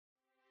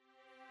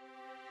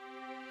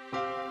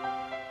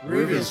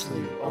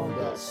Previously on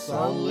the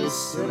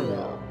Sunless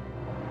Citadel.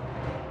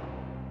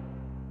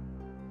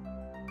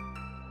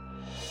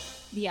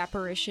 The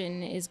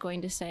apparition is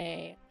going to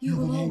say, "You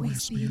will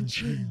always be in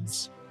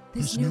chains.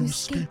 There's no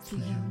escape for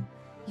you.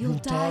 You'll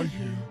die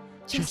here,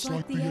 just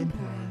like the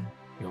Emperor."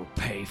 You'll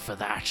pay for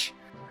that.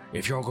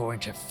 If you're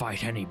going to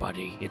fight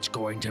anybody, it's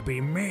going to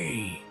be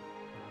me.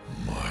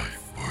 My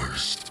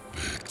first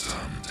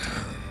victim,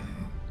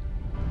 then.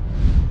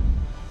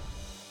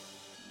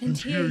 And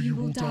here you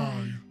will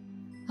die,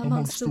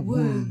 amongst the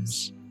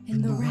worms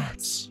and the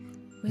rats,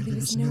 where there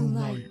is no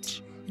light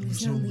and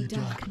there's only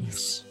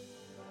darkness.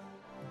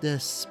 The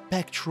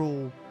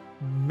spectral,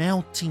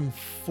 melting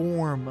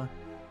form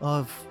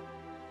of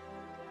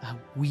a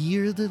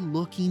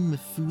weird-looking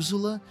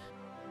Methuselah.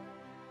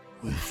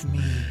 With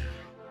me,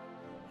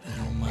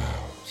 little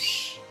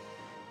mouse.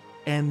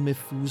 And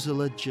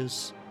Methuselah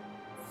just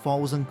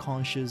falls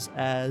unconscious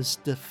as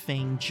the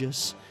thing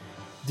just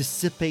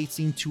dissipates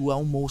into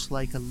almost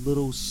like a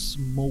little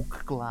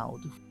smoke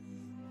cloud.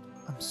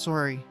 I'm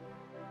sorry.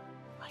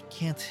 I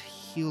can't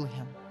heal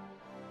him.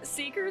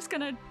 Seeker's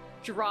gonna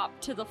drop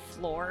to the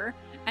floor,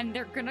 and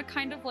they're gonna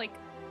kind of like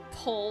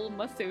pull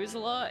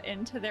Methuselah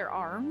into their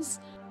arms.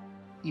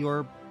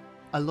 You're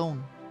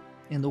alone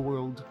in the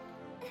world,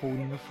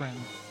 holding a friend.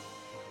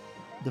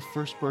 The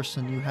first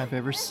person you have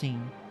ever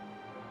seen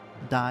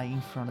die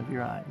in front of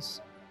your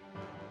eyes.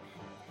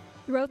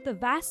 Throughout the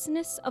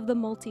vastness of the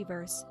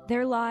multiverse,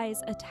 there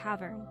lies a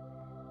tavern.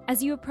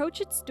 As you approach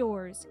its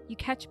doors, you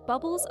catch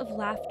bubbles of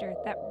laughter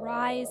that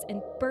rise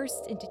and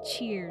burst into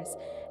cheers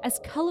as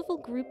colorful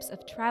groups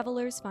of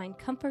travelers find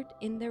comfort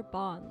in their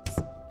bonds.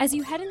 As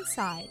you head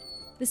inside,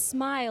 the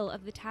smile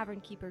of the tavern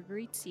keeper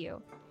greets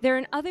you. They're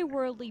an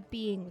otherworldly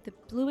being with a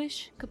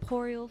bluish,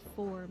 corporeal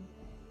form.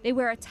 They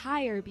wear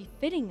attire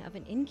befitting of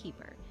an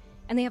innkeeper,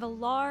 and they have a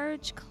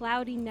large,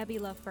 cloudy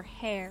nebula for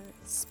hair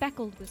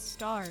speckled with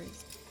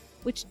stars,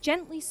 which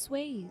gently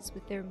sways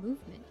with their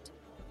movement.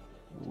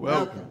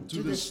 Welcome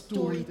to the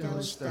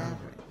Storyteller's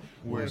Tavern,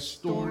 where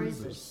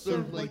stories are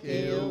served like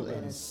ale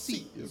and a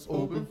seat is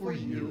open for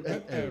you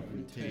at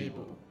every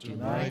table.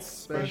 Tonight's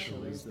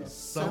special is the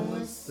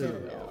Sunless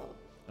Citadel,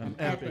 an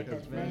epic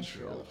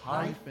adventure of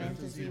high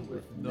fantasy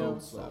with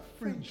notes of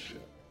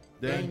friendship,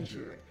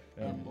 danger,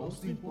 and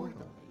most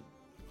importantly,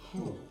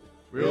 hope.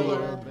 Will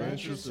our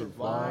adventure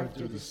survive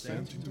to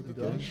descent into the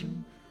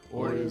dungeon?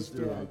 Or is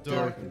there a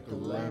darker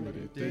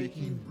calamity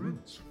taking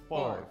root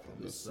far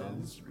from the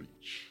sun's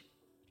reach?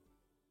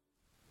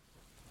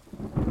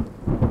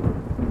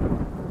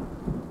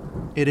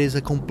 It is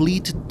a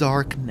complete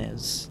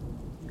darkness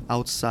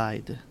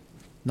outside.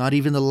 Not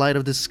even the light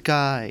of the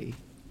sky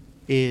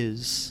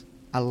is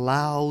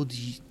allowed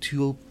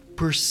to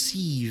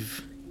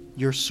perceive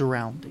your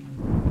surrounding.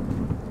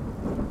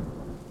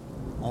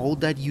 All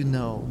that you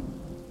know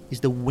is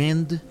the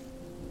wind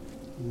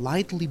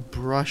lightly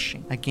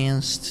brushing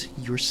against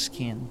your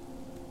skin,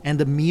 and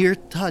the mere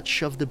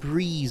touch of the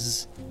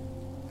breeze,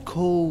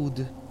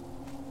 cold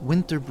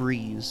winter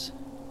breeze,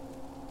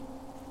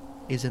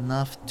 is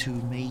enough to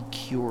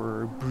make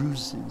your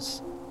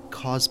bruises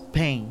cause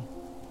pain.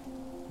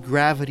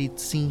 Gravity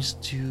seems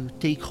to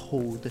take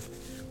hold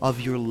of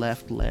your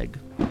left leg.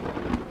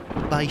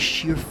 By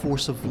sheer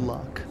force of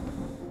luck,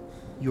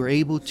 you're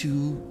able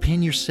to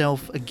pin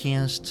yourself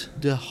against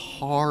the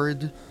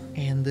hard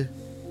and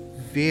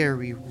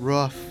very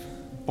rough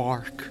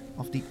bark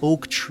of the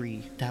oak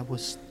tree that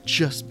was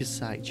just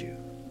beside you.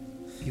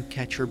 You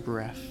catch your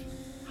breath.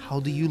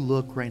 How do you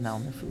look right now,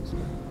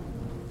 Methuselah?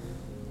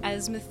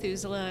 as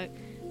Methuselah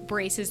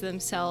braces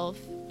themselves,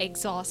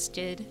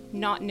 exhausted,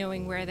 not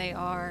knowing where they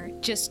are,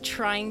 just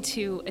trying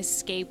to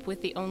escape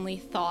with the only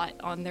thought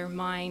on their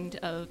mind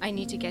of, I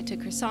need to get to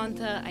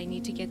Chrysantha, I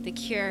need to get the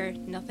cure,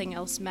 nothing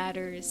else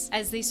matters.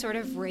 As they sort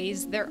of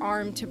raise their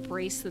arm to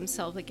brace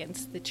themselves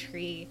against the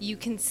tree, you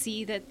can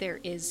see that there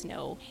is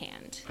no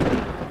hand.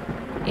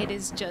 It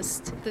is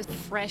just the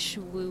fresh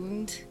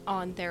wound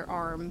on their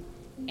arm,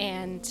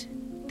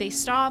 and they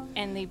stop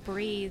and they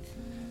breathe,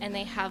 and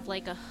they have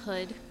like a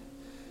hood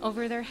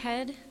over their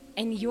head.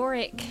 And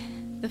Yorick,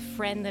 the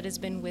friend that has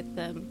been with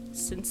them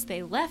since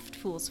they left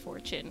Fool's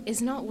Fortune,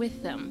 is not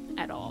with them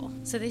at all.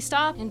 So they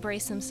stop and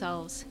brace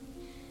themselves.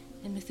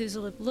 And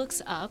Methuselah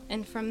looks up,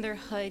 and from their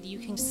hood you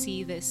can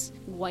see this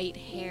white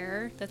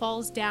hair that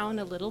falls down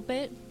a little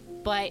bit,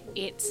 but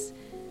it's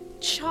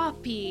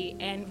choppy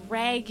and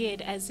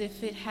ragged as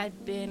if it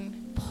had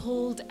been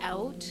pulled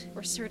out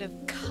or sort of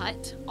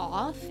cut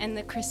off. And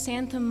the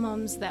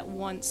chrysanthemums that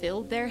once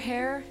filled their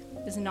hair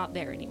is not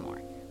there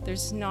anymore.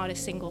 There's not a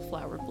single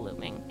flower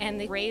blooming. And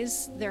they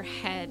raise their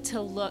head to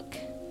look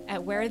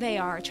at where they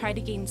are, try to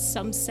gain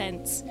some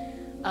sense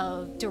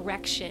of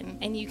direction,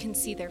 and you can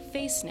see their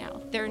face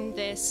now. They're in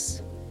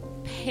this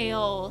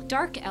pale,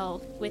 dark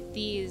elf with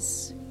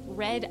these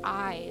red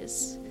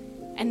eyes,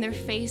 and their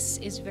face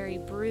is very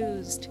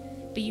bruised,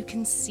 but you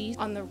can see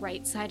on the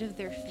right side of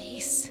their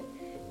face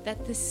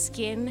that the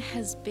skin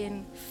has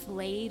been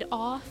flayed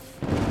off,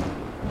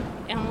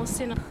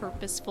 almost in a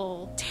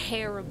purposeful,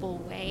 terrible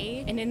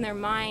way. And in their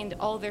mind,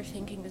 all they're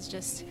thinking is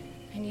just,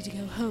 I need to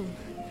go home.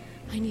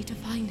 I need to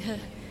find her.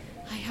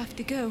 I have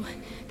to go.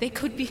 They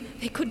could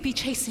be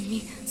chasing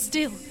me.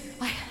 Still,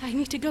 I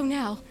need to go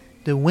now.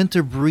 The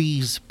winter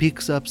breeze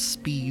picks up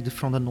speed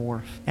from the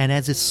north, and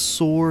as it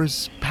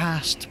soars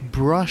past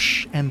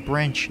brush and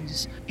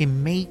branches, it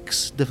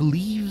makes the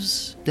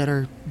leaves that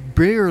are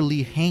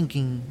barely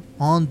hanging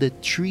on the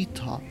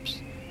treetops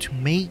to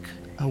make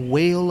a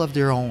wail of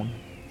their own.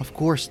 Of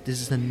course,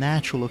 this is a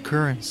natural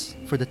occurrence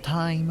for the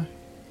time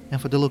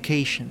and for the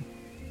location,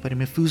 but in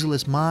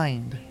Methuselah's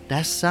mind,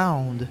 that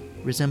sound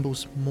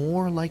resembles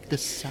more like the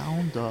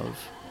sound of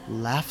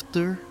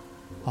laughter,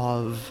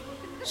 of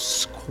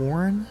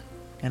scorn,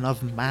 and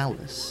of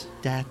malice,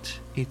 that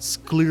it's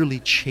clearly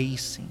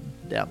chasing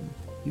them.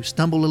 You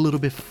stumble a little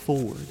bit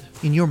forward.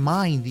 In your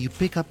mind, you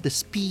pick up the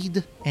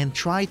speed and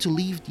try to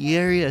leave the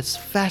area as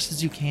fast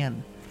as you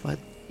can, but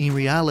in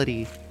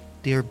reality,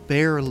 they're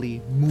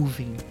barely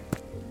moving,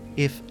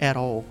 if at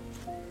all.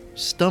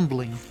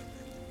 Stumbling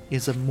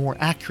is a more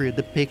accurate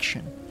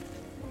depiction,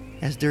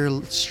 as their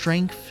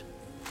strength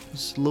is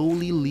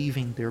slowly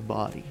leaving their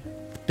body.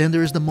 Then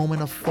there is the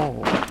moment of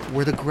fall,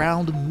 where the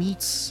ground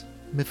meets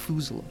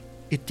Methuselah.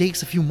 It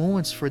takes a few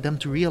moments for them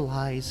to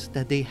realize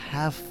that they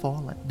have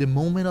fallen. The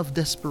moment of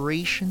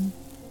desperation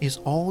is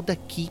all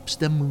that keeps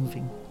them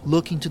moving.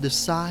 Looking to the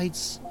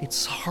sides,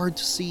 it's hard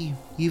to see.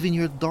 Even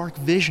your dark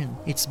vision,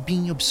 it's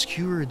being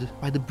obscured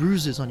by the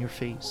bruises on your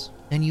face.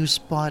 Then you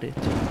spot it,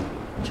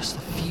 just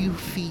a few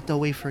feet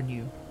away from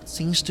you. It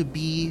seems to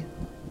be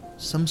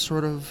some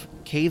sort of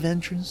cave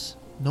entrance,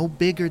 no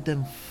bigger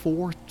than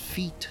 4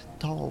 feet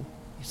tall.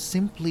 It's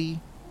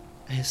simply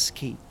an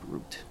escape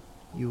route.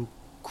 You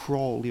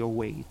crawl your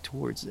way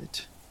towards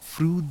it.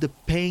 Through the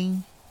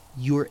pain,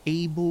 you're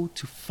able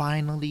to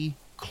finally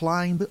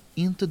climb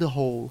into the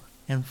hole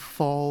and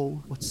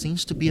fall what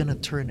seems to be an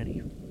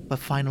eternity. But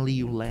finally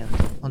you land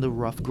on the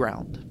rough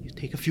ground. You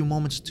take a few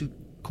moments to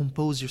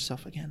compose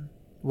yourself again.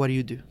 What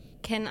do?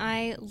 Can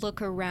I look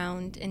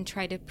around and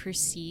try to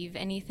perceive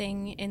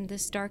anything in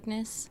this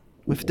darkness?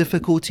 With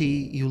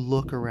difficulty, you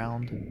look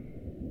around,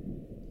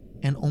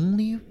 and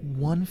only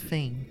one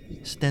thing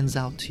stands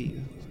out to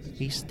you.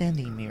 A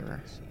standing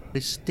mirror.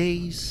 It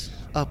stays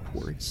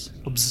upwards,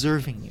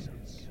 observing you.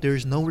 There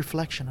is no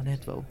reflection on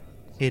it though.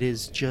 It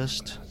is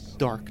just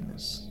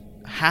darkness.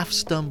 Half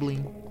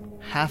stumbling,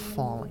 half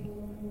falling.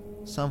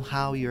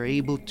 Somehow you're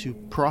able to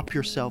prop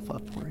yourself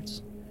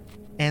upwards.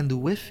 And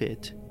with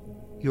it,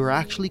 you're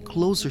actually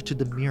closer to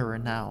the mirror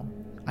now.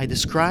 I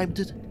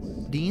described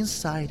the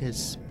inside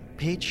as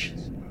pitch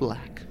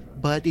black,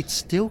 but it's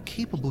still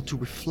capable to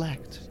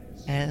reflect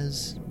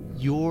as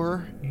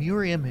your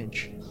mirror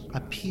image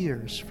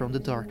appears from the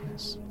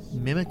darkness,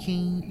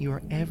 mimicking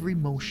your every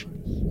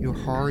motion, your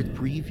hard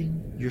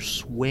breathing, your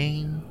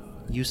swaying.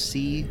 You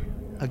see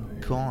a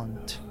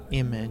gaunt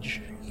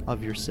image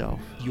of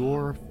yourself.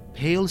 Your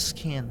pale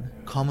skin,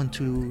 common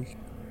to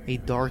a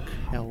dark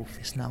elf,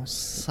 is now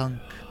sunk.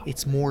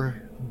 It's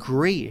more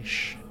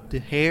grayish. The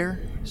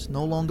hair is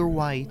no longer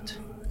white,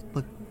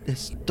 but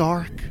as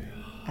dark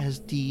as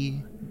the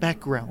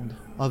background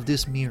of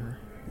this mirror.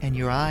 And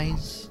your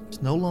eyes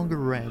is no longer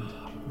red,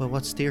 but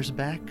what stares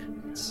back,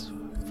 it's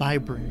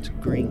vibrant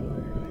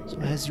green. So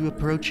as you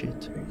approach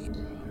it,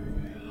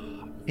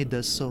 it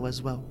does so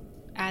as well.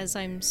 As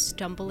I'm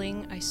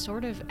stumbling, I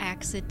sort of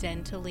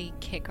accidentally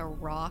kick a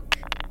rock.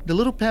 The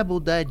little pebble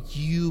that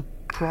you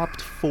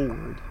propped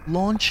forward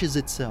launches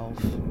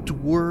itself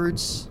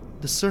towards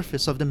the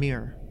surface of the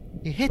mirror.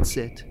 It hits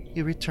it,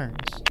 it returns.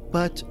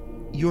 But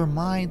your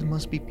mind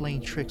must be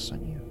playing tricks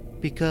on you,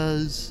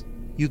 because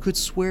you could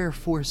swear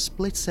for a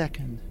split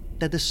second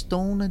that the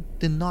stone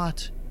did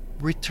not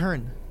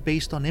return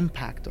based on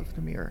impact of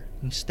the mirror.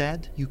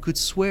 Instead, you could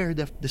swear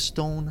that the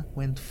stone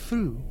went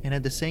through, and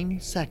at the same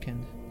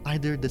second,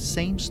 either the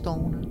same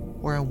stone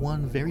or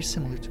one very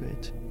similar to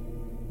it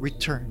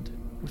returned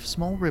with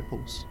small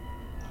ripples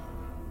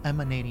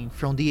emanating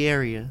from the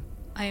area.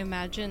 I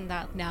imagine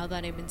that now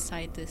that I'm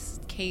inside this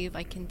cave,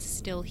 I can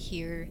still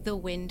hear the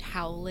wind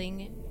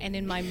howling, and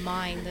in my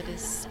mind that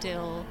is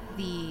still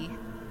the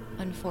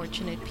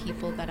unfortunate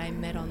people that I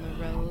met on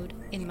the road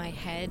in my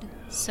head.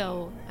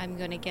 So I'm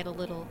gonna get a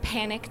little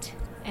panicked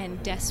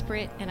and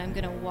desperate, and I'm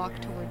gonna walk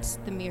towards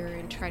the mirror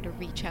and try to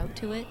reach out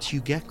to it. You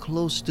get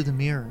close to the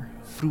mirror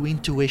through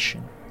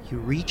intuition. You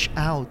reach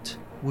out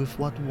with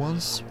what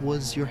once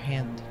was your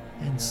hand,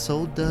 and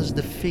so does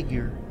the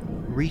figure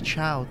reach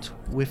out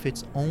with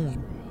its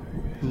own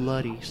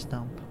bloody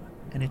stump.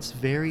 And its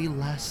very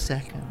last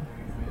second,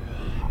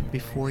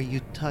 before you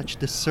touch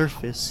the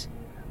surface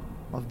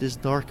of this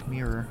dark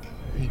mirror,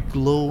 a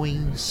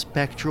glowing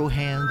spectral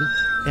hand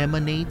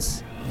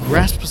emanates,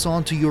 grasps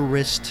onto your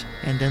wrist,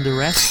 and then the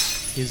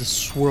rest is a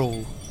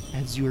swirl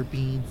as you are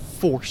being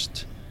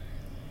forced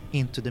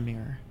into the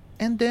mirror.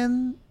 And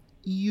then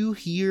you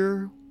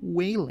hear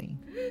wailing.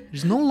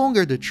 There's no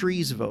longer the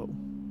trees though.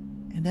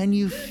 And then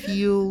you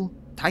feel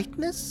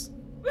tightness,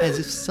 as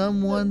if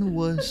someone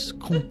was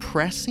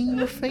compressing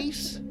your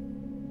face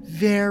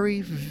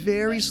very,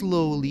 very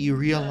slowly you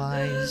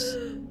realize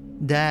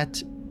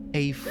that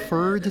a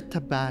furred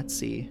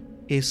tabaxi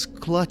is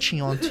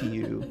clutching onto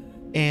you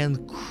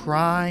and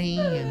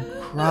crying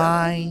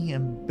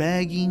and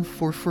begging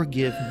for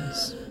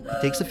forgiveness.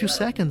 It takes a few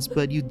seconds,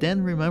 but you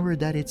then remember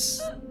that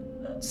it's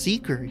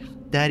Seeker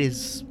that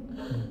is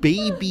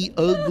baby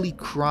ugly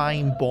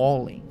crying,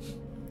 bawling.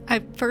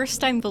 At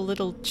first, I'm a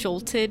little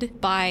jolted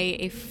by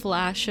a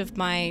flash of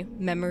my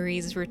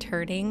memories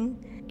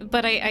returning,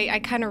 but I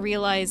kind of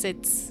realize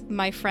it's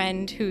my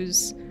friend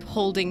who's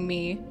holding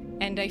me,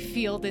 and I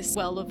feel this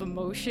well of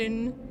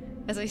emotion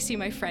as I see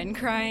my friend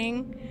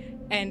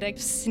crying, and I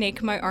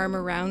snake my arm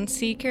around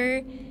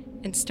Seeker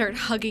and start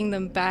hugging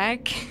them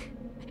back,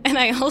 and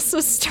I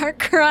also start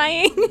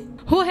crying.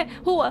 What?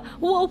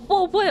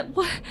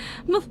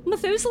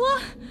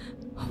 Methuselah?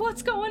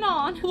 What's going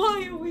on?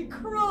 Why are we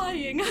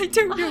crying? I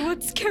don't know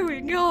what's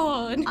going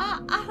on.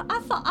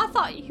 I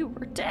thought you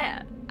were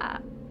dead.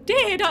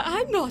 Dead?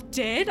 I'm not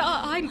dead.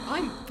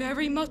 I'm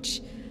very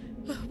much...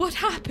 What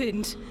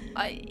happened?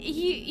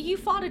 You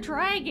fought a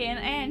dragon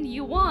and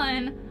you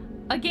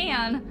won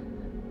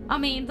again. I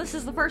mean, this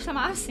is the first time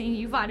I've seen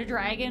you fight a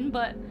dragon,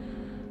 but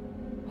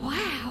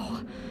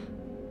wow.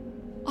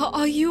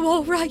 Are you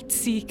all right,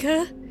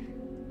 Seeker?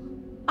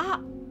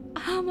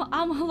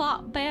 I'm a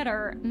lot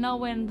better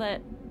knowing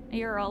that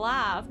you're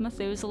alive,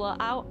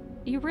 Methuselah.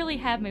 You really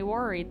had me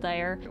worried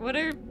there. What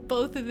are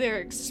both of their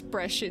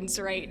expressions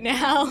right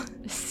now?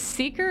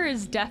 Seeker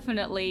is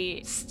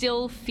definitely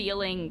still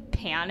feeling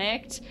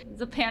panicked.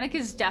 The panic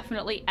is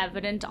definitely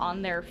evident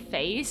on their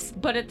face,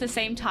 but at the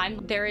same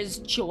time, there is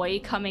joy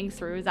coming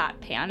through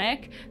that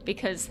panic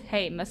because,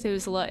 hey,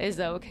 Methuselah is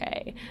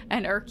okay,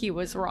 and Urki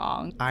was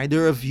wrong.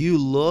 Either of you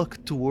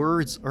look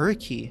towards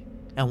Urki,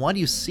 and what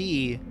you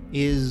see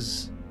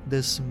is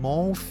the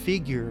small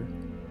figure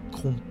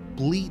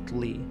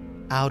completely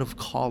out of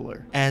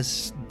color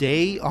as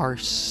they are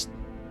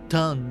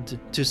stunned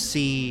to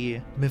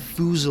see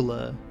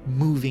Methuselah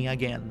moving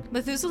again.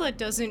 Methuselah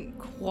doesn't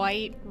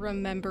quite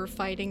remember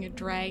fighting a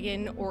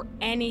dragon or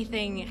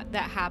anything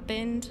that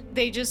happened.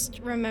 They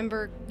just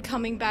remember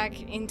coming back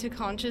into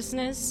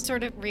consciousness,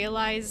 sort of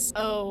realize,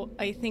 oh,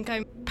 I think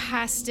I'm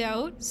passed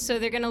out. So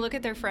they're gonna look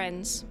at their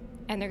friends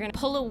and they're gonna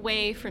pull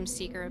away from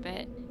Seeker a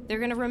bit. They're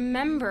gonna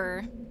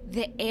remember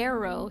the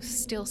arrow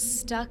still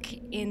stuck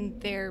in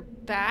their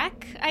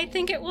back, I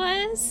think it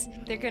was.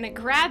 They're gonna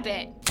grab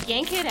it,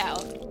 yank it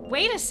out,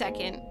 wait a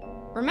second,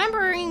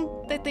 remembering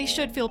that they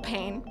should feel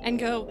pain, and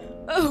go,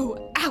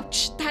 oh,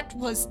 ouch, that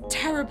was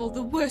terrible,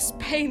 the worst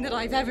pain that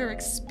I've ever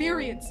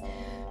experienced.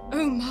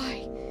 Oh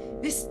my,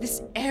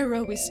 this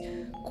arrow is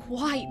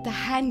quite the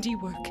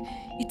handiwork.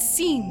 It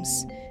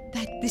seems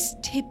that this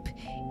tip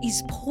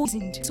is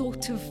poisoned,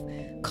 sort of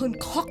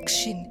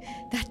concoction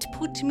that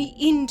put me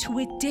into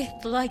a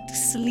death-like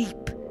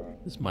sleep.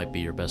 This might be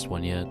your best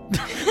one yet.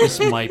 This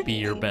might be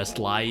your best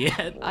lie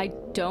yet. I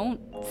don't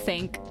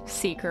think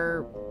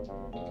Seeker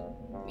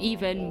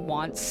even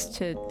wants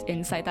to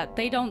insight that.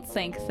 They don't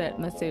think that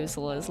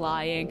Methuselah is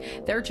lying.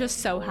 They're just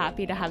so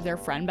happy to have their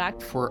friend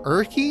back. For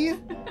Urki,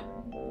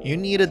 you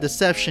need a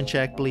deception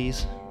check,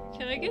 please.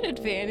 Can I get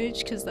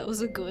advantage? Because that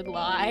was a good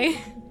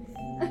lie.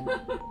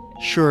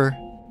 Sure.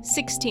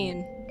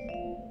 16.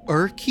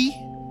 Urki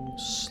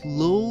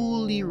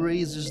slowly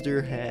raises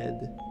their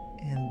head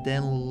and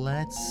then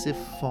lets it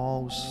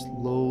fall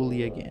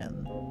slowly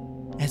again,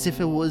 as if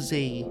it was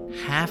a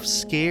half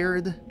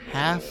scared,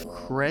 half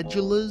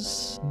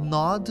credulous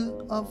nod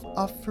of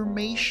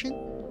affirmation.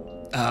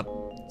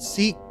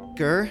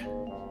 Seeker,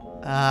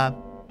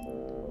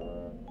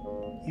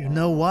 you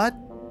know what?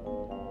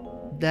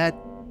 That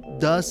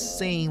does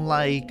seem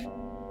like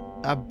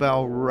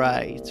about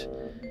right.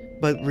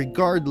 But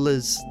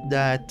regardless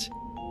that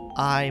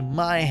I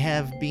might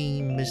have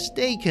been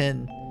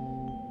mistaken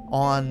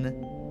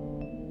on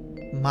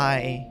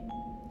my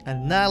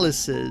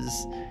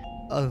analysis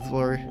of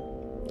our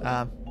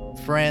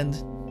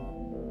friend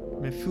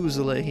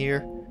Methuselah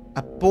here,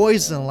 a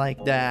poison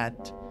like that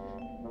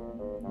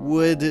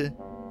would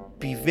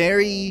be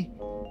very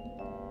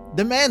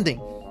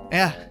demanding.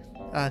 Yeah,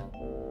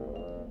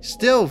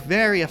 still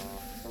very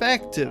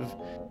effective.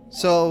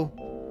 So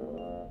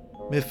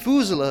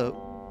Methuselah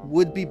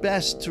would be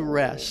best to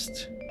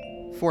rest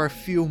for a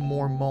few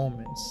more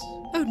moments.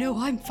 Oh no,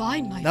 I'm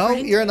fine, my No,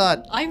 friend. you're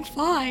not. I'm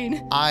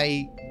fine.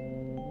 I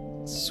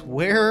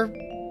swear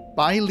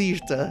by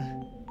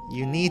Lirta,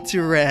 you need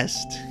to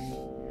rest.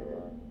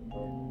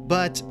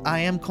 But I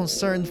am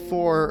concerned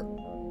for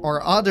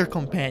our other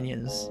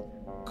companions.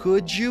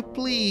 Could you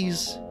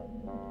please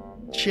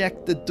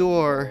check the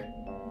door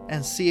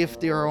and see if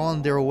they are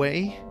on their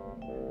way?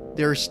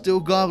 There are still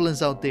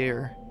goblins out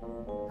there.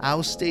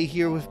 I'll stay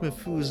here with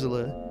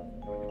Methuselah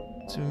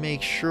to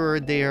make sure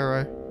they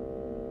are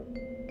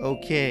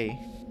okay.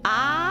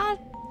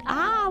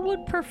 I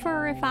would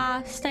prefer if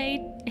I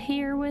stayed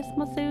here with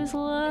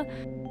Methuselah.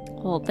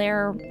 Well,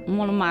 they're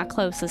one of my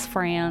closest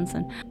friends,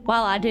 and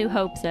while I do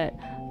hope that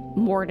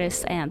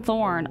Mortis and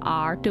Thorn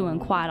are doing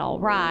quite all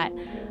right,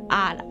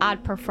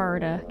 I'd prefer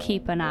to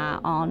keep an eye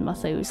on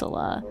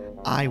Methuselah.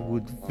 I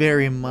would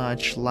very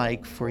much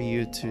like for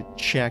you to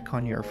check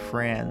on your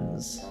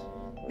friends.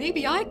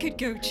 Maybe I could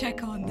go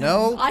check on them.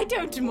 No. I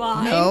don't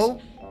mind. No?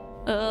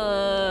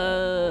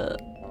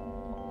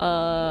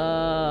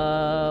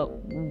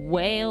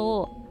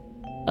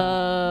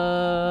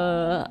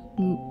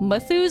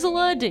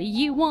 Methuselah, do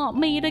you want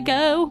me to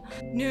go?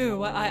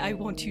 No, I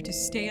want you to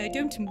stay. I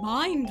don't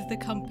mind the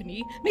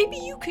company. Maybe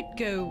you could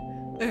go,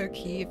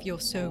 Erky, if you're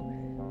so,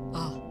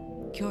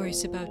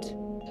 curious about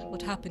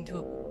what happened to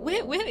him.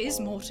 Where is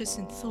Mortis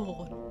and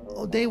Thorn?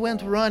 Oh, they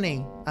went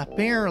running.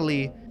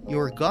 Apparently,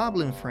 your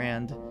goblin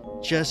friend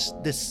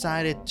just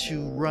decided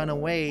to run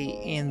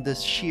away in the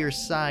sheer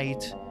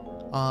sight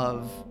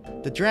of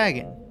the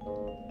dragon.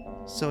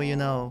 So,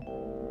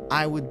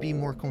 I would be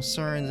more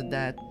concerned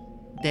that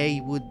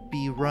they would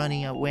be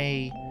running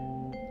away,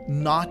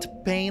 not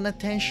paying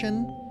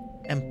attention,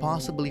 and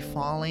possibly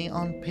falling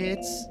on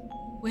pits.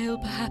 Well,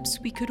 perhaps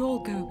we could all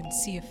go and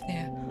see if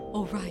they're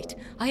all right.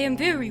 I am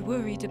very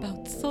worried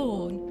about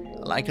Thorn.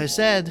 Like I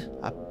said,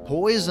 a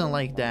poison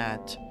like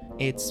that,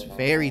 it's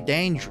very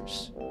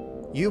dangerous.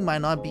 You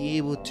might not be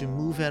able to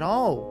move at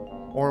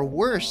all, or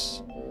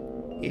worse,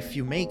 if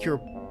you make your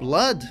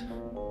blood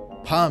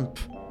pump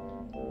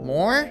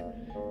more,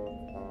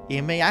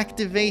 it may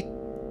activate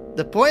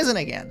the poison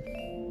again,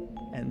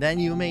 and then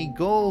you may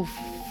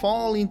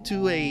fall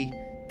into a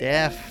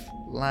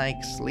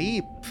death-like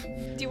sleep.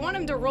 Do you want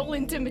him to roll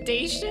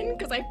intimidation?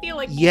 Because I feel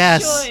like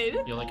Yes. he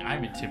should. You're like,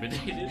 I'm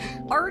intimidated.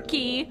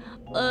 Arky,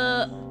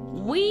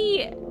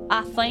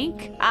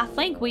 I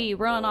think we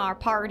run our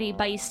party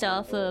based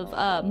off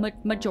of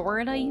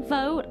majority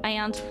vote,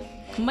 and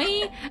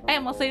me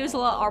and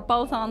Methuselah are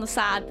both on the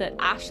side that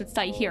I should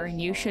stay here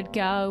and you should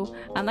go,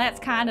 and that's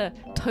kind of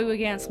 2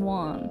 against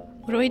 1.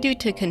 What do I do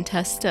to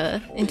contest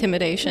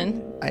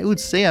intimidation? I would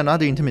say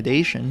another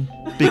intimidation,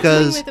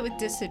 because... with it with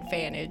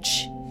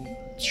disadvantage.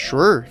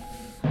 Sure.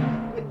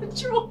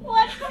 Natural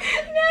 1!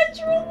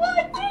 Natural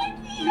 1!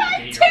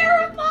 I'm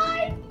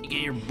terrified! You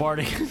get your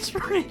bardic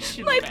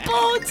inspiration My back.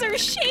 bones are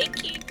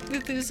shaking.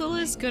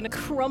 Methuselah's gonna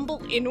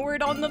crumble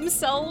inward on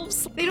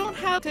themselves. They don't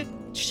have a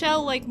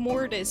shell like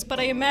Mortis, but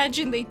I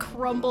imagine they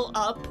crumble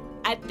up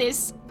at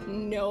this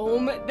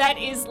gnome that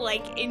is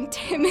like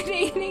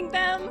intimidating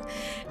them,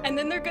 and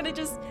then they're gonna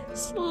just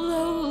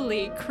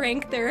slowly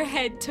crank their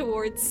head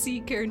towards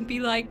Seeker and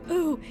be like,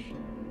 "Oh,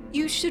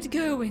 you should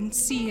go and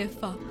see if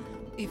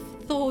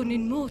Thorn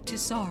and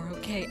Mortis are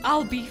okay.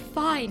 I'll be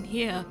fine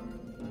here."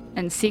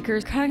 And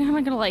Seeker's kind of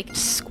gonna like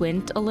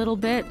squint a little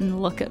bit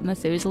and look at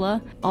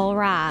Methuselah. All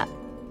right,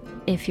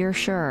 if you're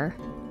sure,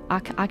 I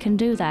can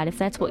do that if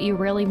that's what you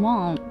really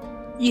want.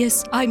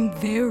 Yes, I'm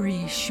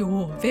very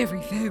sure.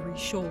 Very, very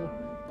sure.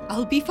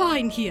 I'll be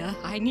fine here.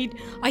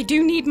 I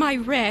do need my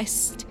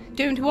rest.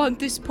 Don't want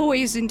this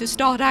poison to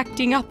start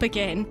acting up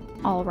again.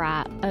 All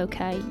right,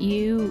 okay.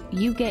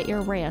 You get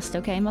your rest,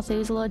 okay,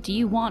 Methuselah? Do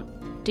you want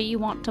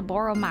to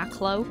borrow my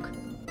cloak?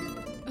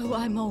 Oh,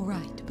 I'm all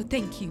right, but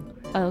thank you.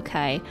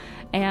 Okay.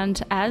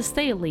 And as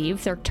they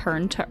leave, they're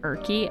turned to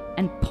Erky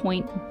and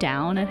point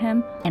down at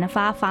him. And if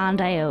I find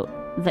out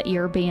that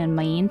you're being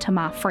mean to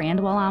my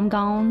friend while I'm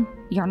gone,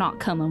 you're not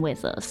coming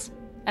with us.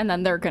 And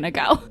then they're gonna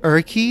go.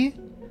 Erky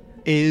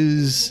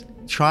is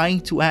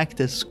trying to act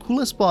as cool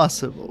as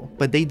possible,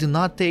 but they do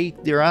not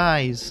take their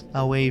eyes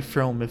away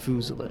from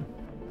Methuselah.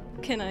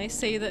 Can I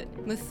say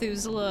that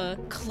Methuselah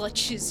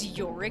clutches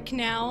Yorick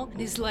now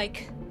and is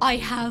like, "I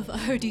have a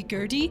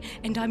hurdy-gurdy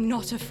and I'm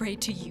not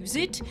afraid to use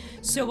it,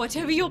 so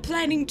whatever you're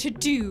planning to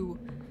do,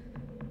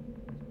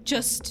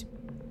 just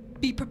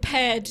be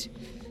prepared,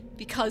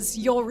 because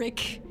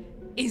Yorick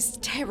is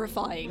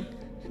terrifying.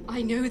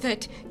 I know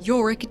that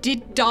Yorick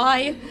did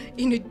die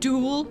in a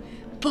duel,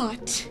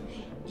 but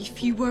if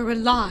he were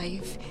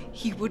alive,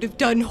 he would have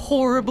done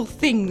horrible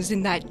things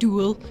in that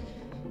duel.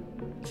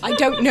 I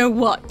don't know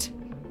what,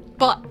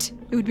 but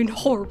it would have been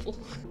horrible."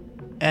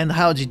 And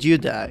how did you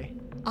die?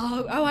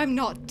 Oh, I'm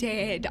not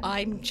dead.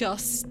 I'm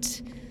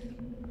just...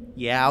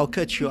 Yeah, I'll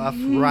cut you off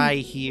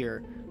right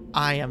here.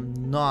 I am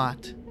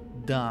not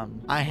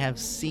dumb. I have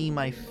seen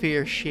my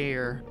fair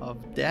share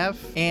of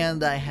death,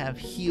 and I have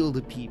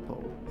healed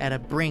people at a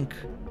brink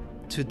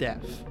to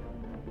death.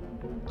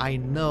 I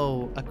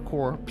know a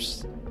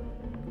corpse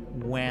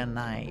when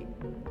I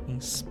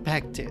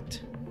inspect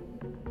it.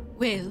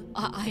 Well,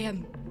 I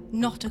am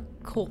not a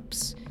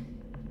corpse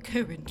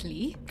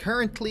currently.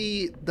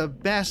 Currently, the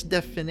best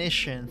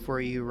definition for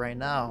you right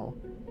now,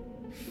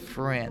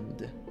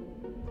 friend,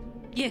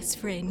 Yes,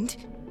 friend.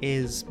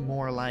 is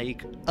more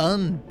like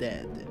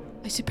undead.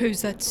 I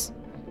suppose that's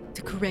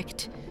the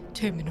correct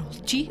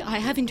terminology. I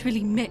haven't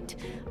really met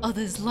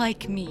others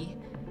like me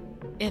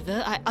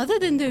ever, other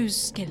than those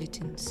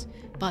skeletons.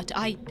 But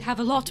I have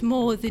a lot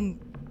more than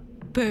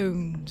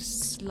bones,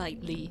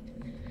 slightly.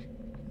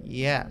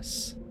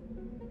 Yes,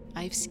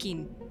 I have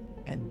skin.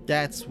 and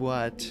that's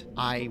what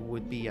I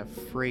would be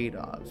afraid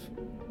of.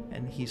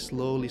 And he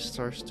slowly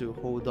starts to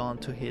hold on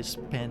to his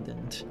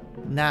pendant.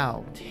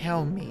 Now,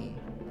 tell me,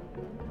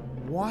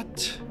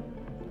 what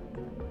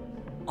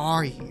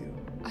are you?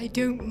 I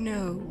don't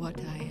know what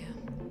I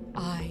am.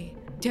 I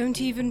don't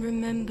even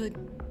remember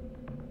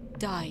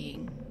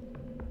dying.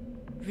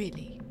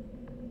 Really.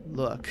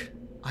 Look,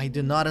 I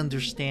do not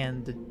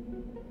understand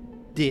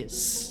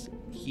this.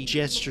 He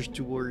gestures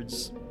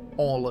towards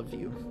all of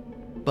you.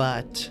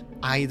 But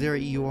either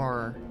you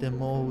are the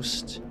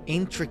most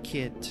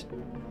intricate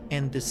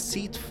and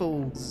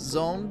deceitful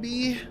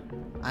zombie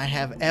I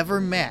have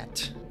ever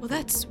met. Well,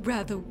 that's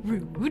rather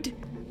rude.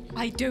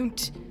 I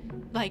don't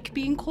like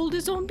being called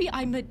a zombie.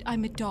 I'm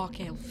a dark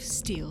elf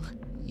still.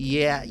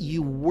 Yeah,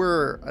 you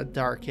were a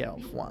dark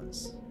elf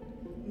once.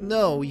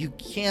 No, you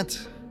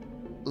can't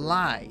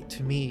lie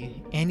to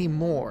me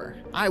anymore.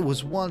 I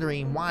was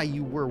wondering why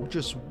you were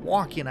just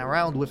walking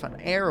around with an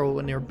arrow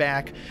in your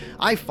back.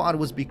 I thought it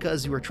was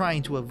because you were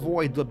trying to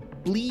avoid the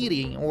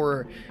bleeding,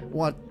 or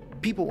what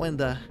people in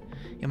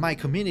my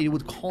community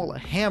would call a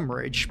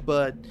hemorrhage,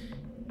 but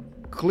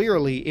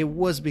clearly it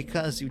was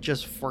because you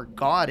just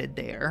forgot it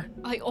there.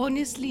 I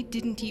honestly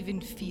didn't even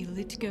feel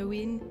it go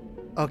in.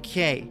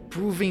 Okay,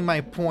 proving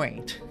my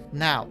point.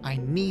 Now I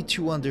need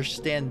to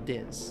understand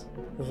this,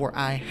 or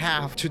I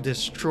have to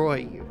destroy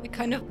you. I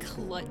kind of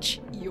clutch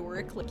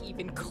Yorick like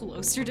even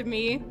closer to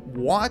me.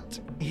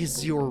 What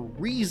is your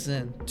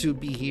reason to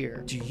be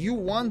here? Do you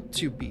want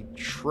to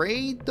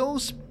betray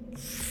those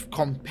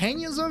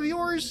companions of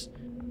yours?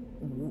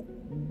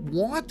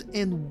 What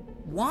and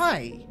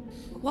why?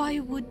 Why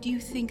would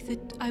you think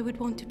that I would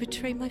want to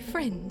betray my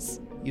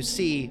friends? You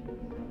see,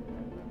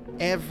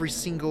 every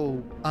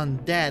single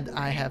undead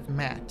I have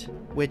met,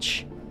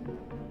 which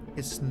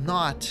is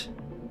not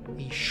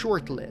a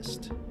short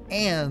list,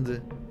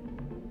 and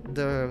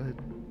the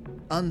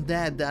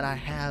undead that I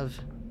have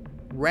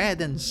read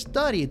and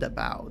studied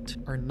about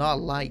are not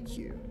like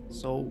you.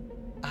 So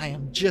I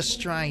am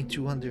just trying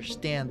to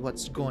understand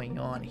what's going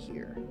on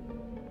here.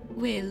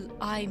 Well,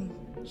 I'm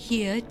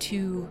here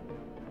to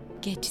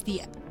get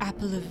the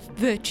apple of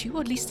virtue,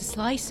 or at least a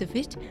slice of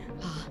it,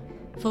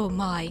 for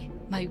my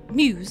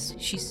muse.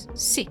 She's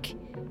sick,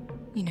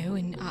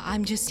 and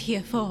I'm just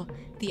here for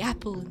the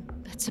apple, and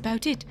that's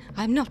about it.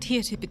 I'm not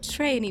here to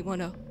betray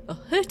anyone or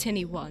hurt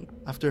anyone.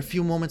 After a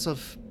few moments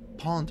of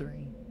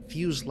pondering,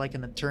 feels like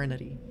an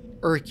eternity,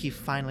 Urki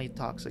finally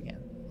talks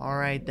again.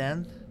 Alright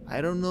then,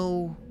 I don't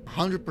know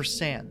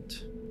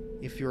 100%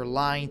 if you're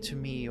lying to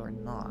me or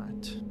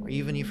not, or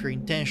even if your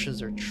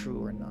intentions are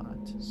true or not.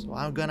 So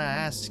I'm gonna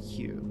ask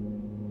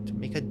you to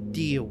make a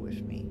deal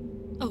with me.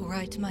 All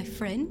right, my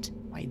friend.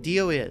 My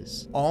deal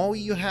is, all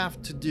you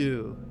have to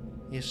do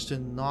is to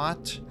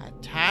not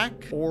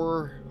attack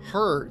or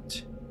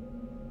hurt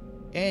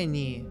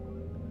any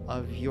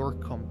of your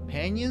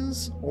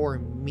companions or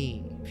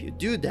me. If you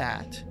do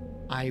that,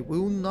 I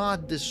will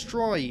not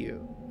destroy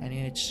you. And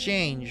in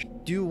exchange,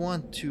 do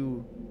want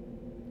to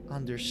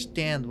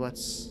understand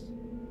what's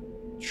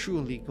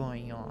truly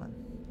going on.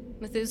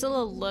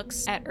 Methuselah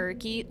looks at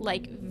Urki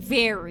like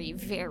very,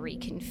 very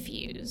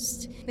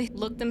confused. They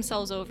look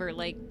themselves over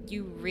like,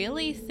 you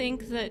really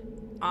think that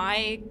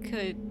I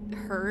could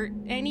hurt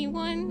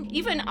anyone?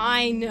 Even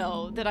I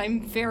know that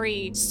I'm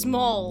very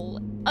small,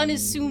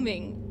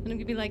 unassuming. And I'm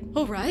gonna be like,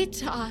 all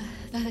right,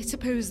 I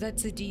suppose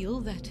that's a deal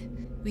that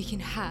we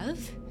can have.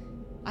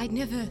 I'd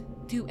never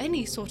do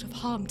any sort of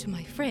harm to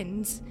my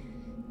friends,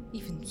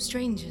 even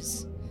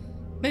strangers.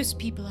 Most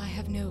people I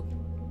have no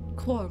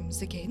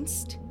qualms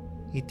against.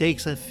 He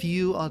takes a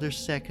few other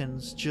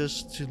seconds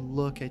just to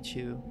look at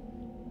you.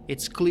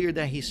 It's clear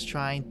that he's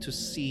trying to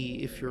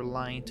see if you're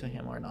lying to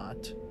him or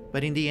not.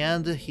 But in the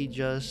end, he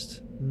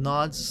just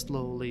nods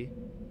slowly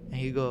and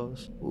he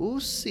goes, "We'll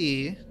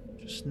see.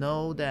 Just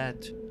know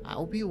that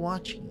I'll be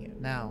watching you.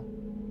 Now,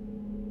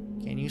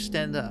 can you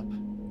stand up?"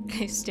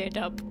 I stand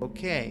up.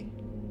 Okay.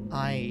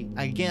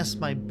 Against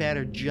my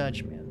better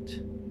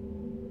judgment,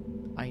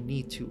 I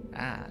need to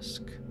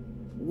ask,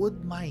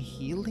 would my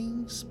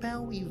healing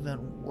spell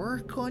even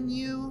work on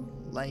you?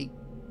 Like,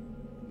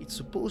 it's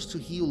supposed to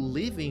heal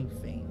living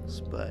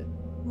things, but...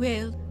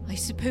 Well, I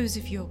suppose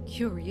if you're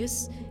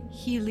curious,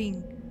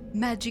 healing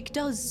magic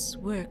does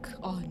work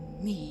on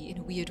me in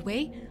a weird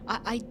way.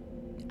 I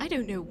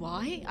don't know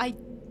why. I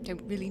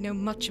don't really know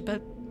much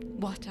about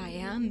what I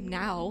am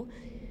now,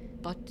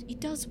 but it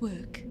does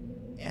work.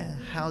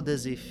 And how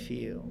does it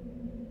feel?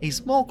 A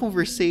small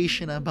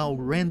conversation about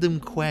random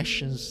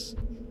questions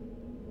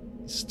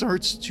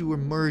starts to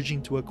emerge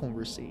into a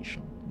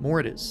conversation.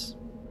 Mortis,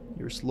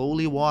 you're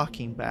slowly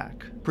walking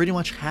back, pretty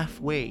much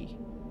halfway,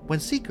 when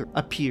Seeker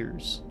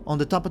appears on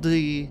the top of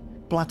the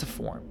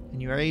platform,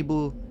 and you're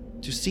able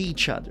to see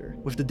each other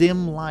with the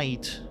dim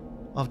light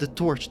of the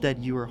torch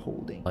that you are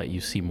holding.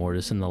 You see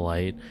Mortis in the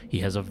light. He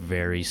has a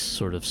very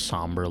sort of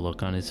somber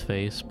look on his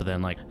face, but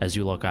then as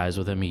you lock eyes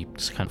with him, he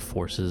just kind of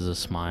forces a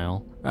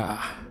smile.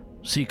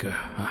 Seeker,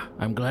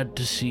 I'm glad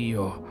to see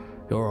you're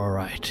all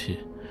right.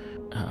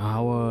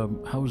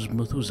 How's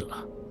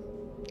Methuselah?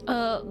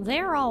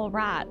 They're all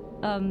right.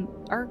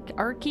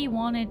 Urki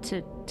wanted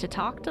to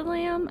talk to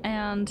them,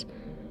 and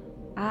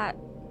I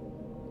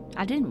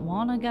didn't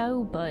want to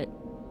go, but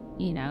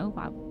we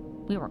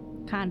were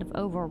kind of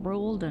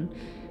overruled, and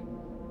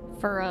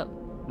for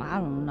I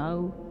don't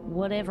know,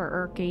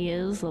 whatever Urki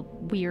is, a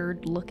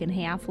weird-looking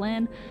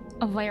halfling,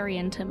 very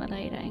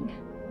intimidating.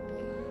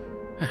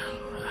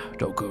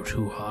 Don't go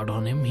too hard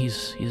on him.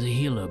 He's a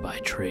healer by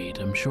trade.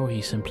 I'm sure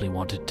he simply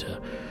wanted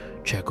to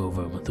check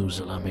over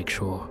Methuselah, make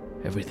sure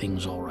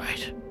everything's all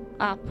right.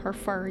 I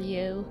prefer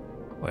you.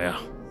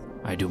 Well,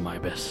 I do my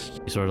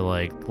best. He sort of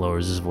like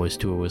lowers his voice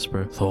to a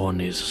whisper.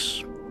 Thorn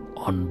is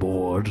on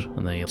board.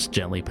 And then he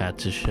gently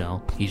pats his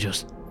shell. He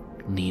just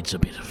needs a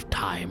bit of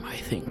time, I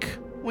think.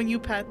 When you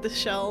pat the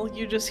shell,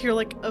 you just hear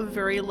like a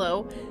very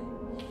low.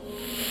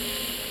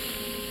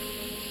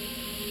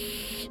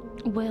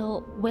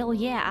 Well,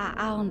 yeah,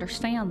 I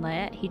understand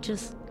that. He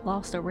just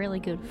lost a really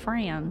good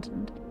friend,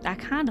 and I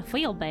kind of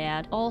feel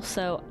bad.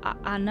 Also,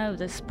 I know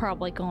this is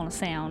probably going to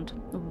sound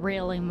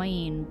really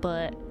mean,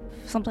 but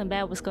if something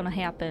bad was going to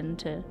happen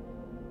to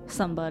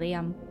somebody,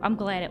 I'm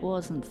glad it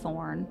wasn't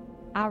Thorn.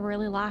 I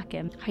really like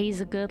him.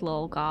 He's a good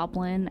little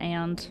goblin,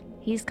 and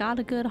he's got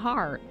a good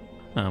heart.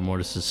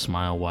 Mortis's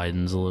smile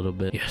widens a little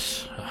bit.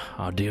 Yes,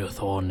 our dear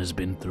Thorn has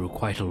been through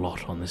quite a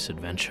lot on this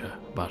adventure,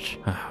 but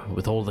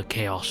with all the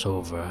chaos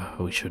over,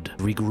 we should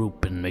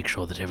regroup and make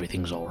sure that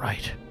everything's all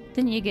right.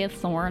 Didn't you give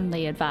Thorn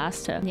the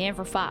advice to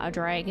never fight a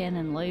dragon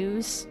and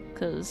lose?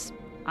 Because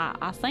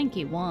I think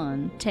he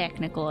won,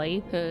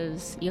 technically,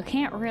 because you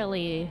can't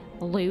really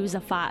lose a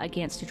fight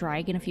against a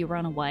dragon if you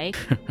run away.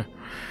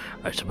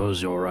 I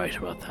suppose you're right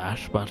about that,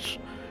 but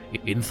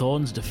in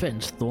Thorn's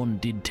defense, Thorn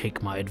did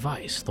take my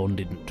advice. Thorn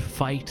didn't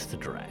fight the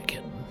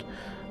dragon.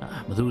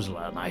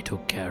 Methuselah and I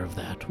took care of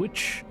that,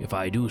 which, if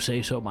I do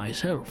say so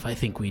myself, I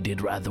think we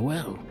did rather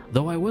well.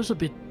 Though I was a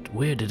bit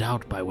weirded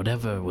out by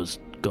whatever was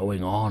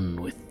going on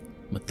with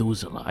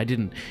Methuselah.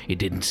 It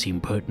didn't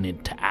seem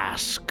pertinent to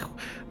ask,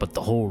 but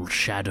the whole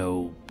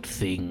shadow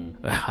thing,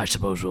 I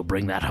suppose we'll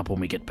bring that up when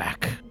we get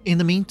back. In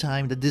the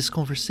meantime that this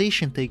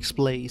conversation takes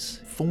place,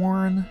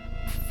 Thorn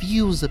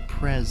feels a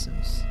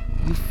presence.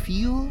 You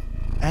feel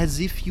as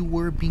if you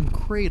were being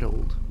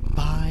cradled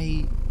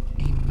by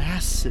a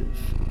massive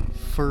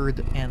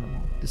furred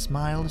animal. The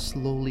smile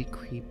slowly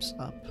creeps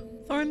up.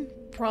 Thorn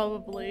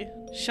probably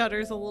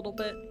shudders a little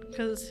bit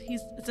because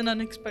it's an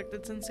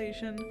unexpected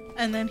sensation.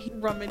 And then he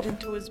rummages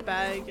into his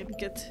bag and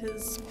gets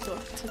his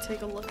book to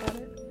take a look at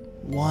it.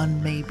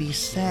 One may be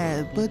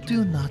sad, but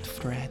do not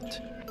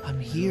fret. I'm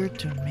here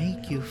to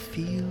make you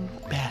feel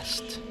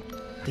best.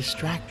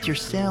 Distract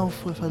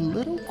yourself with a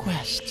little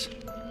quest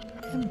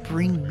and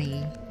bring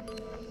me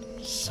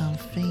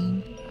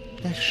something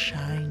that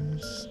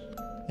shines.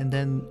 And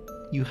then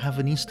you have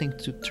an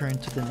instinct to turn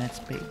to the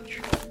next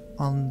page.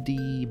 On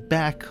the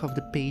back of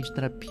the page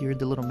that appeared,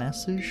 the little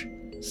message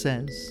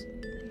says,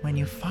 when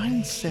you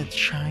find said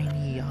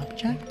shiny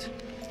object,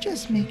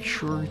 just make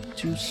sure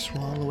to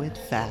swallow it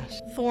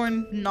fast.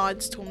 Thorn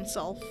nods to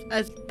himself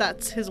as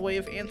that's his way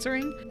of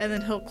answering, and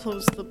then he'll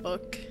close the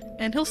book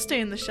and he'll stay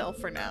in the shell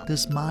for now. The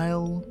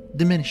smile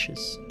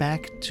diminishes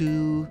back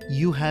to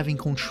you having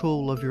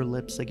control of your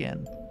lips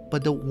again.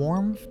 But the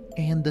warmth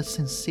and the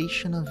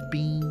sensation of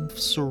being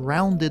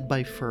surrounded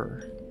by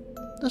fur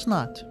does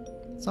not.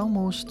 It's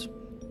almost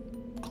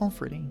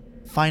comforting.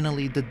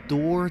 Finally, the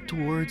door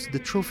towards the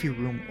trophy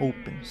room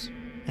opens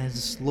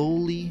as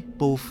slowly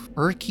both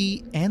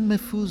Urki and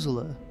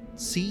Methuselah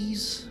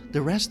sees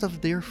the rest of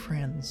their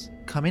friends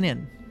coming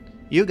in.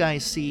 You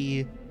guys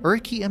see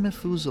Urki and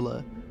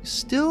Methuselah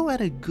still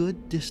at a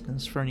good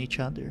distance from each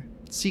other.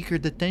 Seeker,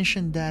 the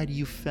tension that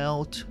you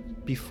felt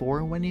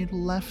before when you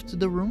left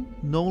the room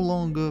no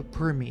longer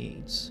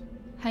permeates.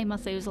 Hey,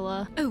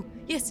 Methuselah. Oh,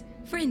 yes,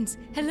 friends,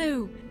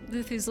 hello.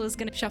 Methuselah's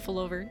gonna shuffle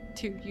over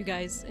to you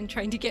guys and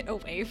trying to get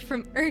away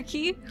from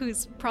Urki,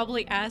 who's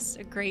probably asked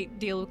a great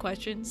deal of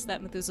questions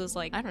that Methuselah's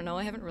like, I don't know,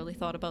 I haven't really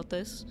thought about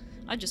this.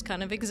 I just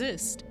kind of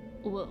exist.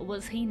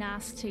 Was he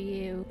nice to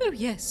you? Oh,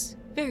 yes,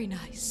 very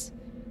nice.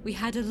 We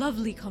had a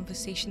lovely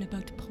conversation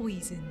about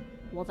poison.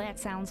 Well, that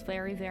sounds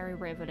very, very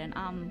riveting.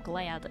 I'm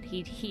glad that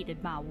he'd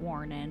heeded my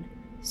warning.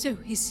 So,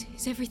 is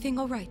everything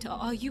alright?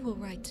 Are you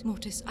alright,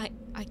 Mortis? I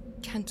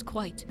can't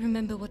quite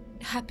remember what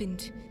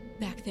happened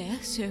back there,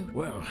 so...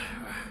 Well,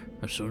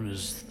 as soon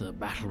as the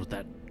battle with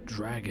that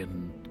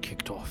dragon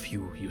kicked off,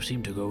 you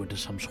seemed to go into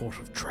some sort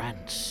of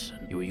trance,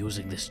 and you were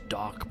using this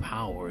dark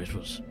power. It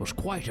was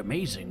quite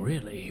amazing,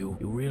 really. You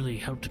really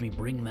helped me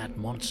bring that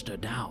monster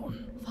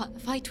down.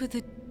 Fight with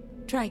the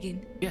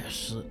dragon?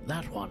 Yes,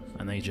 that one.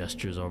 And then he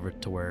gestures over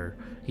to where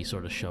he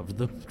sort of shoved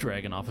the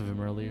dragon off of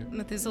him earlier.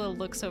 Methuselah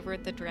looks over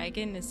at the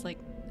dragon and is like,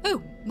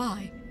 oh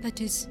my,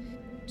 that is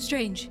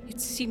strange. It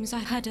seems I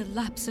had a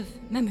lapse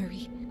of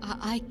memory.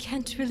 I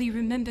can't really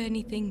remember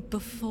anything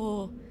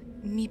before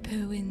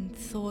Meepo and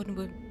Thorn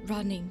were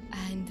running,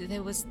 and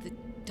there was the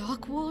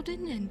Dark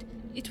Warden, and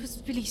it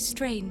was really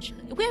strange.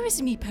 Where is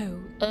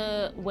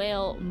Meepo?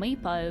 Well,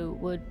 Meepo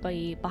would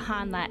be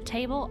behind that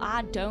table.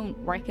 I don't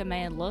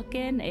recommend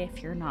looking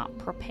if you're not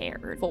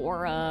prepared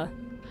for,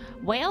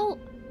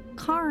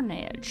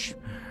 carnage.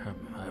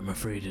 I'm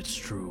afraid it's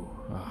true.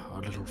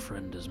 Our little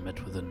friend has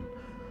met with an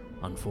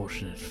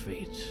unfortunate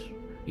fate.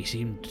 He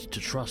seemed to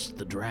trust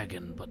the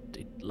dragon, but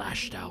it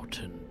lashed out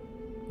and,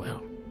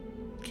 well,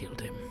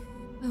 killed him.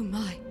 Oh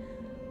my.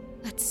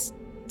 That's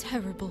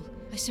terrible.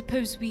 I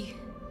suppose we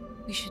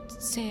should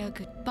say our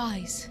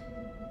goodbyes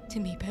to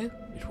Meepo.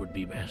 It would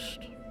be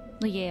best.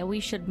 Yeah, we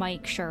should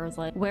make sure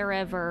that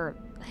wherever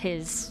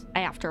his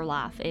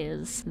afterlife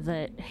is,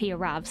 that he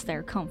arrives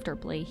there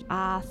comfortably.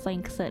 I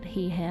think that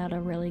he had a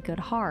really good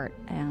heart,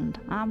 and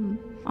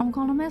I'm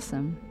gonna miss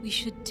him. We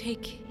should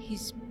take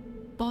his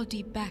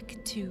body back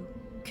to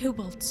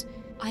Cobalt's.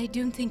 I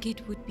don't think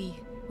it would be,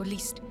 or at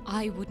least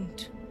I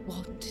wouldn't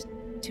want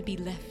to be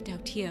left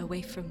out here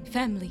away from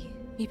family.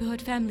 Meepo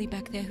had family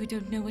back there who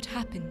don't know what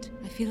happened.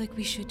 I feel like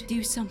we should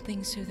do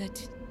something so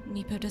that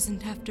Meepo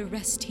doesn't have to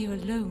rest here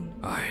alone.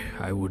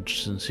 I would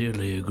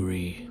sincerely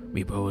agree.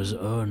 Meepo has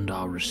earned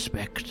our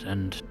respect,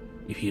 and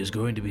if he is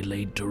going to be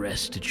laid to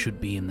rest, it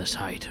should be in the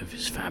sight of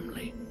his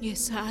family.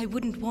 Yes, I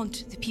wouldn't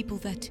want the people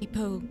that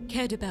Meepo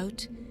cared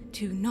about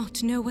to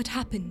not know what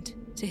happened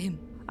to him.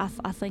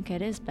 I think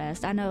it is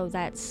best. I know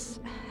that's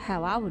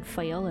how I would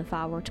feel if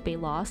I were to be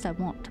lost. I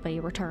want to be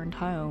returned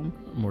home.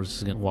 Mortis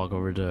is gonna walk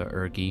over to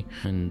Erky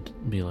and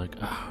be like,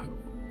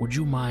 Would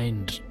you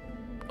mind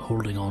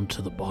holding on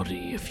to the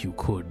body if you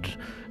could?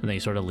 and then he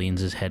sort of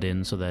leans his head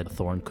in so that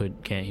Thorn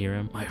can't hear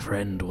him. My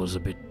friend was a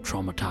bit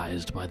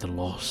traumatized by the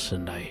loss,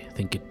 and I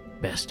think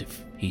it best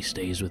if he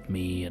stays with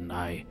me and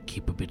I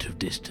keep a bit of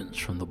distance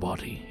from the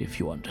body, if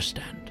you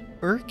understand.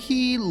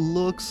 Erky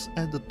looks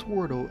at the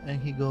turtle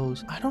and he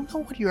goes, I don't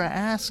know what you're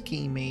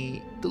asking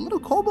me. The little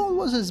kobold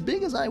was as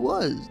big as I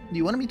was. Do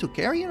you want me to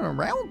carry him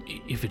around?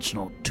 If it's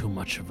not too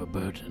much of a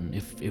burden,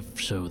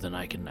 if so, then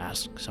I can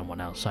ask someone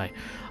else. I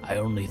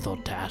only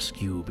thought to ask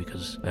you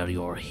because, well,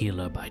 you're a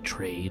healer by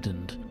trade,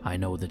 and I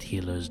know that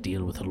healers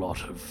deal with a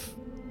lot of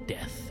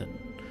death and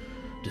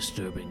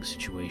disturbing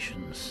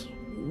situations.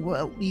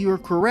 Well, you're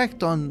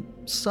correct on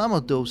some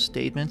of those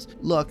statements.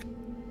 Look,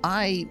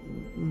 I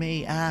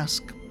may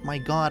ask my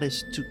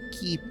goddess to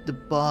keep the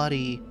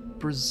body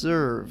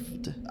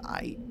preserved.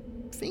 I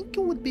think it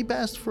would be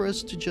best for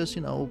us to just,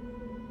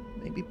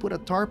 maybe put a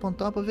tarp on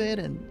top of it,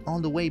 and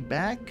on the way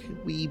back,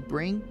 we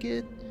bring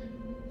it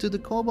to the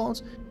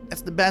kobolds.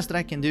 That's the best that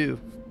I can do.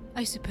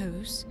 I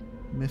suppose.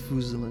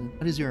 Methuselah,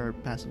 what is your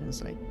passive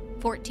insight?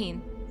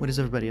 14. What is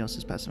everybody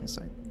else's passive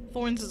insight?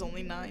 Thorns is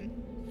only 9.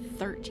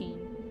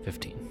 13.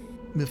 15.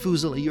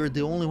 Methuselah, you're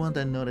the only one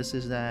that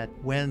notices that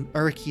when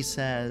Erky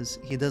says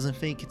he doesn't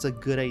think it's a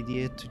good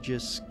idea to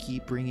just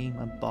keep bringing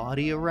a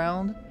body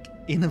around,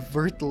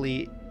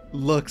 inadvertently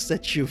looks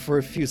at you for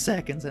a few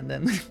seconds and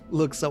then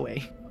looks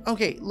away.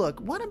 Okay,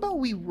 look, what about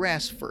we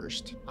rest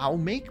first? I'll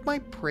make my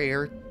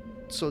prayer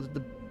so that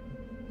the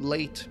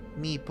late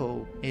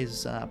Meepo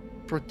is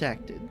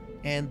protected.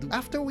 And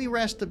after we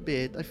rest a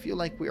bit, I feel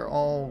like we're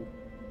all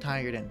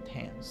tired and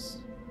tense.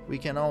 We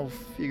can all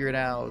figure it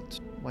out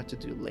what to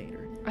do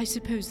later. I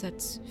suppose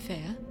that's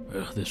fair.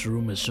 This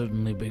room is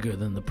certainly bigger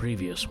than the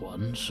previous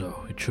one,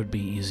 so it should be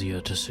easier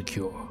to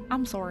secure.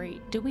 I'm sorry,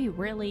 do we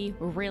really,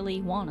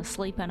 really want to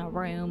sleep in a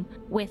room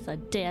with a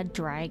dead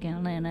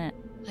dragon in it?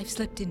 I've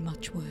slept in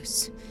much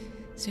worse.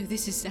 So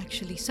this is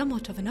actually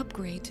somewhat of an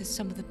upgrade to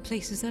some of the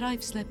places that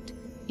I've slept.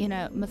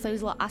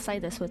 Methuselah, I say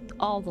this with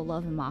all the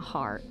love in my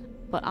heart,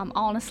 but I'm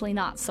honestly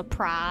not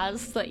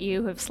surprised that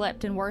you have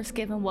slept in worse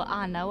given what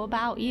I know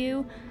about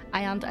you,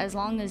 and as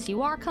long as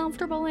you are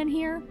comfortable in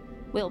here,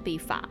 we'll be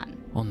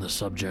fine. On the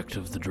subject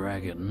of the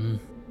dragon,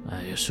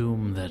 I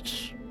assume that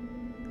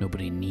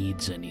nobody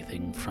needs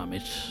anything from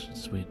it.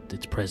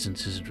 Its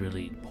presence isn't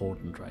really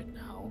important right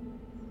now.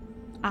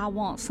 I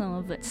want some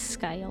of its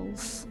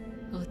scales.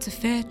 Well, it's a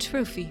fair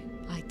trophy,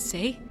 I'd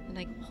say. And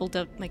I hold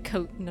out my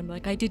coat and I'm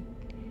like, I did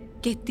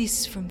get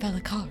this from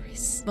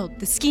Valakaris. Well,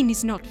 the skin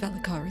is not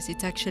Valakaris,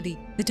 it's actually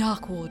the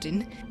Dark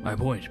Warden. My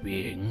point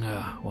being,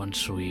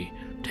 once we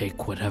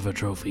take whatever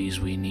trophies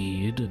we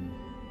need, and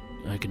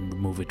I can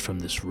remove it from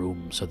this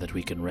room so that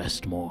we can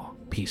rest more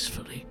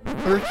peacefully.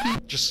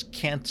 Erky just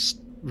can't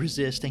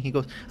resist and he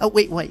goes, oh,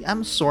 wait,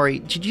 I'm sorry.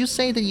 Did you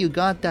say that you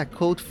got that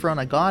coat from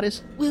a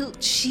goddess? Well,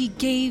 she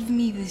gave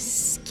me the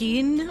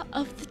skin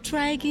of the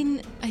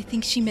dragon. I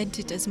think she meant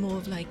it as more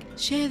of like,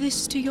 share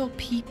this to your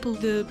people.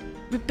 The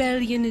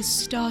rebellion is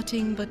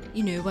starting, but,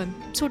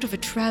 I'm sort of a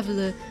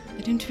traveler.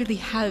 I don't really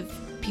have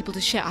people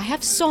to share. I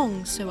have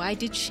songs, so I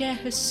did share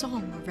her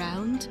song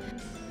around.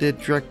 The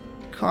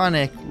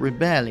Draconic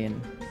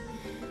Rebellion.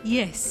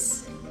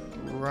 Yes.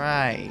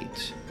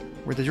 Right.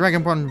 Where the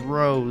Dragonborn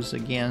rose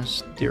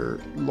against their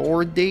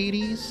lord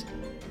deities?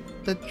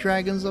 The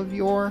dragons of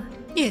yore?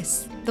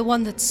 Yes, the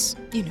one that's,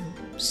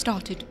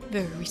 started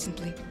very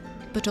recently,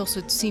 but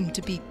also seemed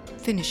to be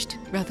finished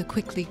rather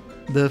quickly.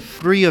 The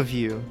three of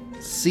you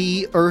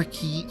see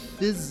Erky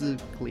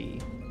physically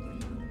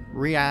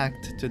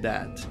react to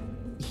that.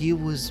 He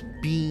was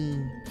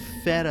being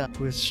fed up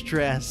with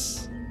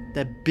stress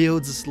that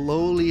builds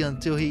slowly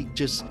until he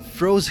just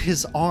throws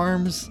his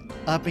arms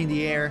up in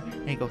the air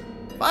and he goes,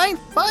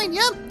 Fine,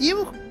 yep,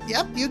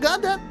 you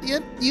got that,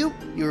 yep, you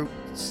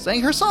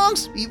sang her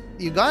songs,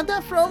 you got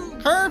that from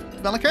her,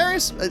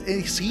 Valakaris.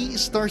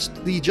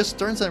 He just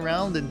turns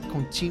around and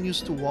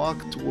continues to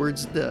walk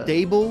towards the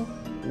table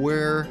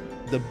where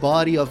the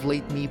body of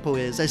late Meepo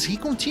is, as he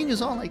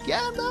continues on like,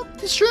 yeah, no,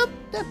 it's true,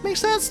 that makes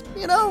sense,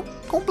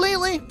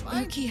 completely.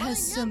 Erky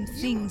has some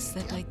things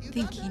that I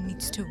think he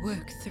needs to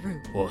work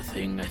through. Poor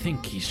thing, I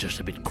think he's just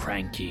a bit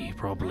cranky,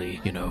 probably.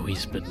 He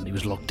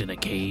was locked in a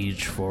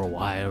cage for a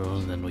while,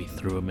 and then we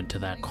threw him into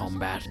that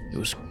combat. It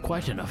was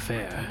quite an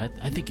affair.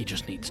 I think he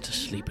just needs to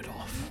sleep it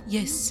off.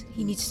 Yes,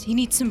 he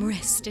needs some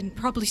rest and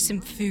probably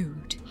some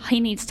food. He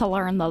needs to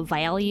learn the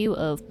value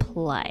of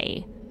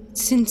play.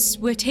 Since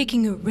we're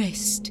taking a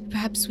rest,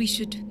 perhaps we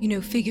should,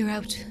 figure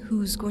out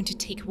who's going to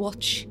take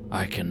watch.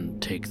 I can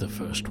take the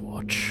first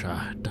watch,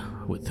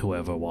 with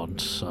whoever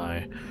wants.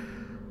 I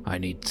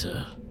need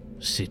to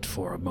sit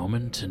for a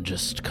moment and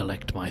just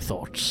collect my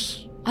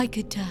thoughts. I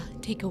could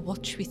take a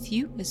watch with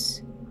you,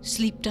 as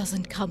sleep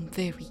doesn't come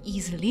very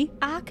easily.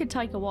 I could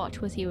take a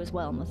watch with you as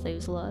well,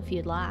 Methuselah, if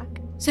you'd like.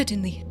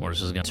 Certainly.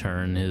 Mortis is gonna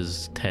turn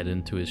his head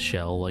into his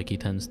shell like he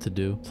tends to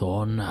do.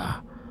 Thorn,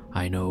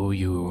 I know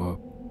you're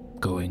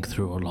going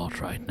through a lot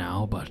right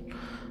now, but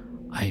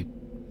I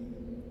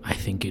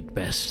think it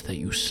best that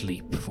you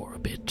sleep for a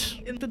bit.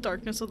 In the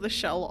darkness of the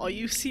shell, all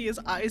you see is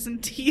eyes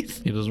and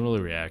teeth. He doesn't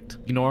really react.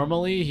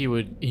 Normally, he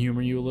would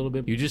humor you a little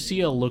bit. You just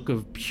see a look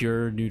of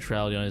pure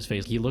neutrality on his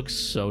face. He looks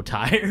so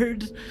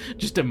tired,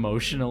 just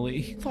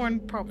emotionally. Thorn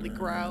probably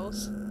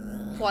growls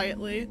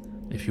quietly.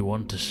 If you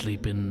want to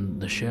sleep in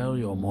the shell,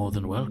 you're more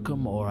than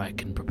welcome, or I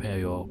can prepare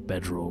your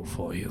bedroll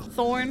for you.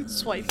 Thorn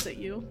swipes at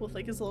you with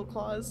his little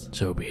claws.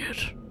 So be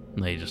it.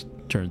 And he just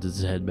turns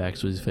his head back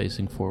so he's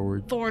facing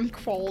forward. Thorn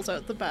crawls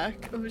out the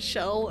back of his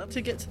shell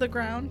to get to the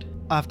ground.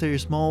 After a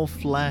small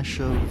flash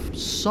of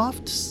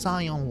soft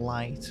cyan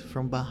light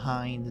from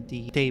behind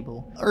the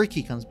table,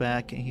 Erky comes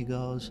back and he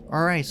goes,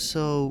 alright,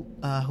 so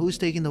who's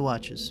taking the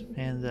watches?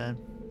 And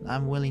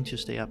I'm willing to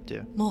stay up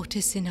too.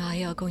 Mortis and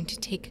I are going to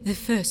take the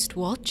first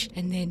watch,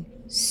 and then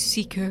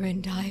Seeker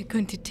and I are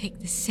going to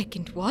take the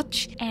second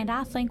watch. And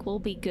I think we'll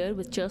be good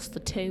with just the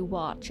 2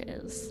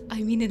 watches.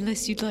 I mean,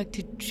 unless you'd like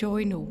to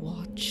join a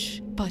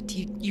watch. But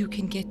you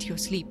can get your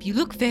sleep. You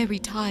look very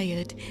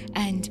tired,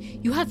 and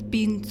you have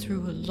been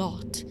through a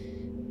lot.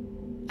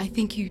 I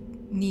think you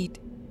need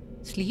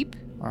sleep.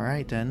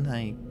 Alright then,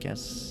 I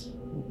guess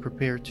we'll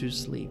prepare to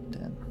sleep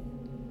then.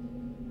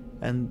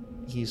 And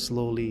he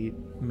slowly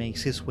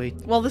makes his way.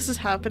 While this is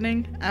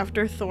happening,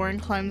 after Thorn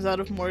climbs out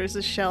of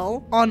Mortis'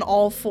 shell, on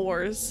all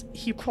fours,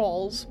 he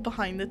crawls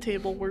behind the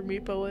table where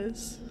Meepo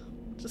is,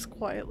 just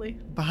quietly.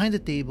 Behind the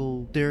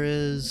table, there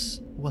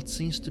is what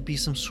seems to be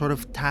some sort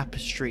of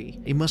tapestry.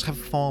 It must have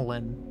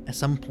fallen at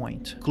some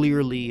point.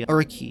 Clearly,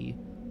 Erky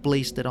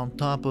placed it on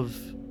top of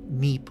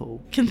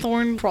Meepo. Can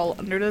Thorn crawl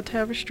under the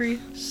tapestry?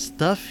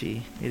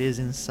 Stuffy it is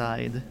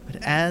inside,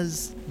 but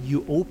as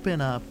you open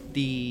up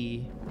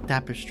the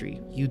tapestry,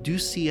 you do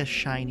see a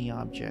shiny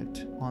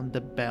object on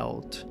the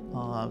belt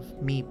of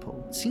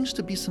Meepo. It seems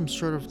to be some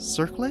sort of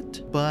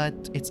circlet,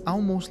 but it's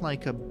almost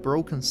like a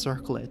broken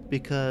circlet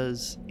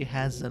because it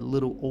has a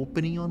little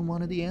opening on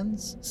one of the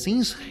ends.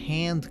 Seems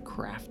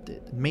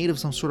handcrafted, made of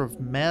some sort of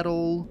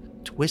metal,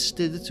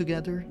 twisted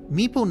together.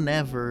 Meepo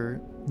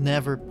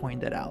never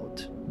pointed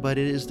out, but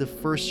it is the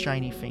first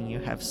shiny thing you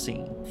have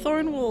seen.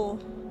 Thorn will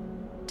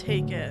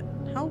take it.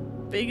 How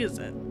big is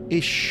it?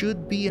 It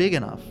should be big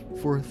enough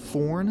for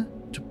Thorn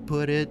to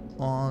put it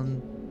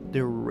on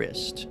their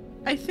wrist.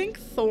 I think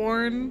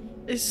Thorn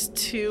is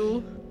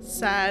too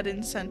sad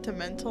and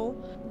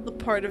sentimental. The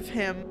part of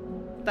him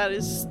that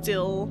is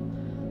still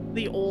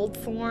the old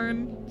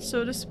Thorn,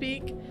 so to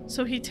speak.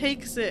 So he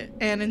takes it,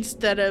 and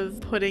instead of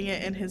putting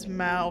it in his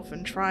mouth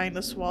and trying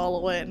to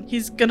swallow it,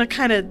 he's gonna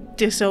kind of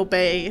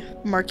disobey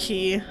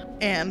Marquis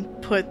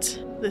and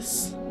put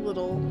this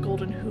little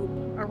golden hoop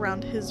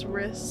around his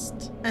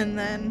wrist. And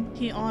then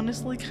he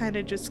honestly kind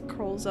of just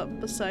curls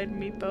up beside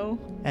Meepo.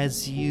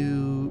 As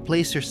you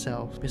place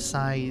yourself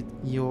beside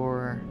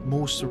your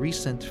most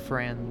recent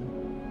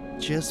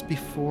friend, just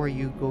before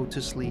you go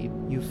to sleep,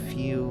 you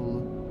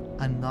feel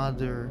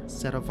another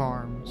set of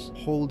arms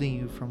holding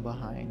you from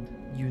behind.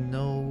 You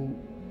know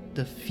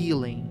the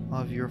feeling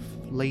of your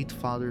late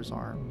father's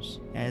arms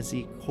as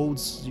he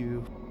holds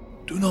you.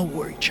 Do not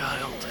worry,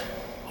 child.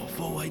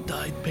 Although I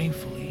died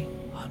painfully,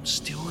 I'm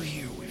still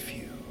here with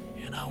you,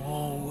 and I'll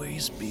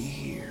always be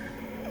here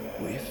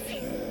with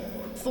you.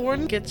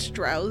 Thorn gets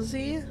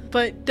drowsy,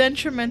 but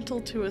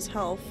detrimental to his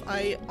health.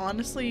 I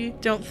honestly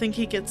don't think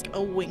he gets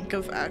a wink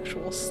of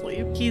actual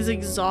sleep. He's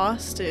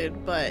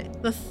exhausted,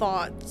 but the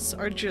thoughts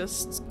are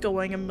just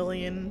going a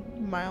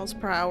million miles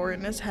per hour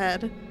in his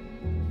head,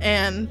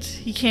 and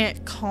he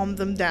can't calm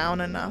them down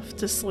enough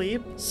to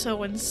sleep.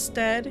 So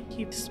instead,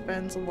 he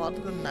spends a lot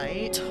of the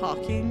night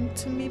talking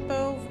to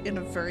Meepo in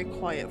a very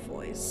quiet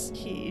voice.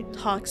 He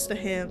talks to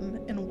him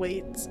and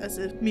waits as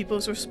if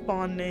Meepo's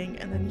responding,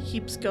 and then he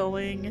keeps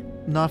going.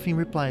 Nothing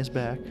replies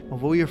back.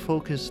 Although you're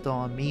focused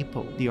on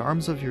Meepo, the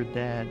arms of your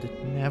dad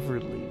never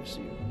leaves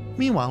you.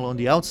 Meanwhile, on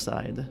the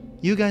outside,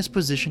 you guys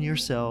position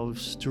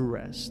yourselves to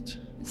rest.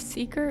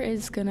 Seeker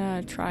is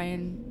gonna try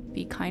and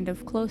be kind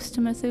of close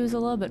to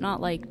Methuselah, but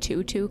not like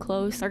too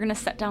close. They're gonna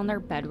set down their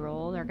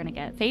bedroll, they're gonna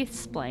get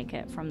Faith's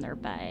blanket from their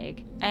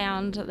bag,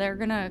 and they're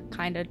gonna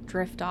kind of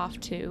drift off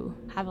to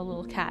have a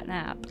little cat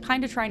nap,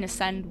 kind of trying to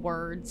send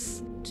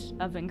words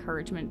of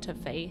encouragement to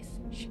Faith.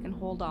 She can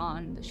hold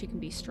on, that she can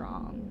be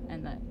strong,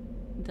 and that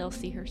they'll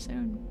see her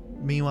soon.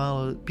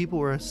 Meanwhile, people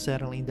were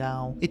settling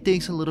down. It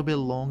takes a little bit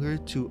longer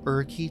to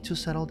Urki to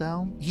settle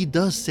down. He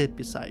does sit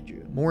beside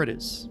you,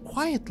 Mortis.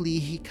 Quietly,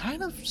 he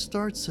kind of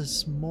starts a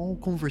small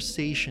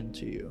conversation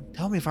to you.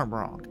 Tell me if I'm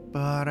wrong,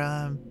 but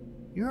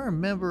you're a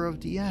member of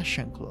the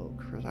Ashen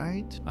Cloak,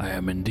 right? I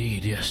am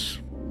indeed, yes.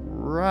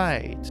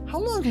 Right. How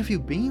long have you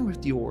been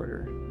with the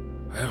Order?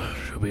 Well,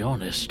 to be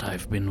honest,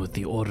 I've been with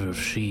the Order of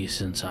She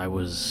since I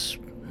was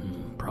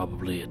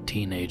probably a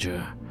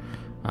teenager.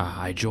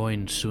 I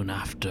joined soon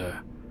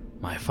after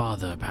my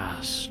father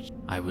passed.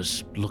 I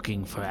was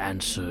looking for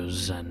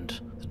answers, and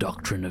the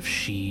doctrine of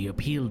She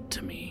appealed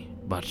to me.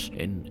 But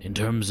in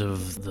terms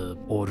of the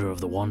Order of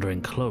the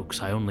Wandering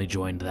Cloaks, I only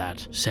joined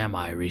that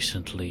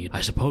semi-recently.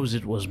 I suppose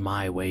it was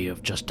my way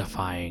of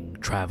justifying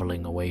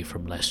traveling away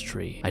from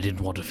Lestry. I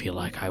didn't want to feel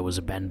like I was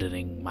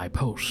abandoning my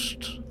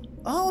post.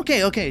 Oh,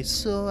 okay.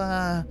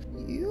 So,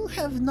 you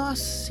have not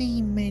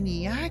seen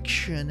many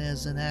action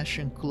as an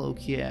Ashen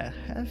Cloak yet,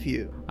 have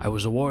you? I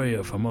was a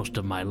warrior for most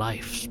of my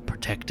life,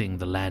 protecting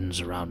the lands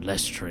around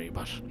Lestry,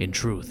 but in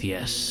truth,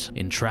 yes.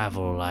 In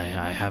travel, I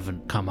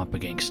haven't come up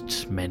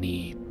against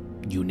many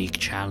unique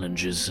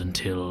challenges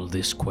until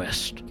this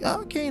quest.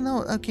 Okay,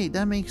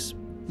 that makes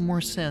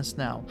more sense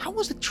now. How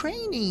was the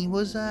training?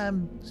 Was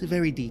it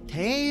very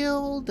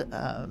detailed?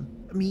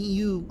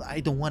 I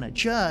don't want to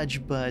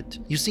judge, but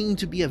you seem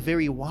to be a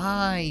very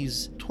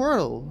wise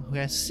turtle who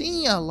has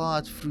seen a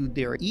lot through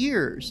their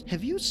years.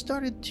 Have you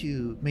started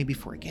to maybe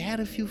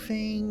forget a few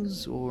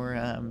things? Or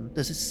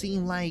does it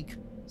seem like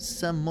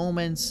some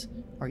moments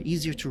are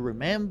easier to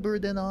remember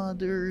than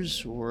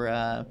others? Or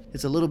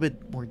it's a little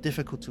bit more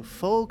difficult to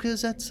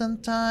focus at some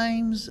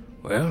times?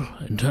 Well,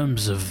 in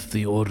terms of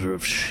the Order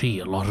of She,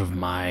 a lot of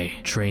my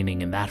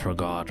training in that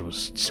regard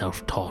was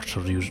self-taught,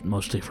 or used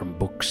mostly from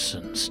books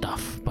and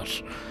stuff,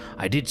 but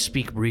I did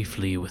speak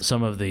briefly with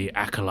some of the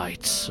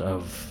acolytes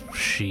of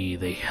She.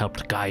 They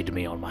helped guide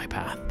me on my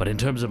path. But in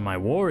terms of my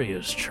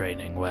warriors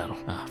training, well,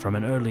 from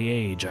an early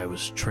age I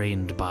was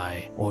trained by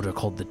an order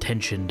called the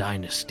Tension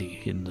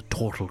Dynasty in the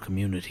Turtle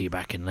community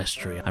back in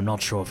Lestry. I'm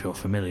not sure if you're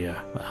familiar.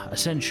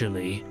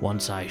 Essentially,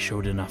 once I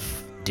showed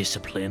enough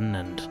discipline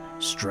and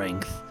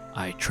strength,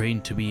 I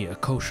trained to be a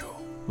Kosho,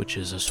 which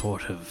is a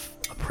sort of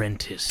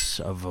apprentice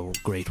of a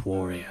great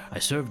warrior. I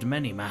served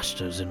many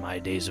masters in my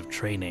days of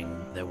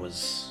training. There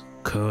was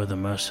Kerr the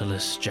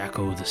Merciless,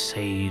 Jacko the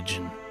Sage,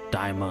 and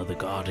Daima the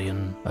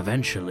Guardian.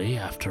 Eventually,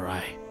 after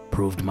I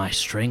proved my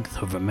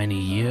strength over many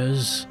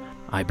years,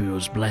 I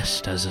was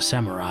blessed as a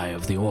samurai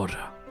of the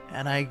Order.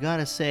 And I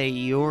gotta say,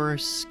 your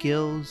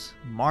skills,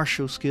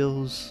 martial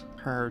skills,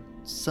 are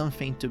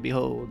something to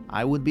behold.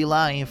 I would be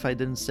lying if I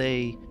didn't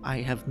say I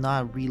have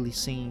not really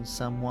seen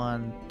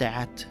someone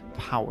that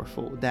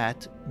powerful,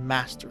 that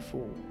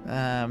masterful.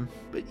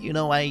 But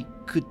I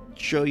could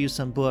show you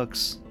some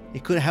books.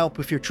 It could help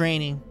with your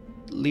training.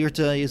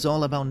 Lirta is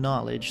all about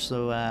knowledge,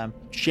 so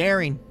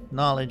sharing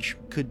knowledge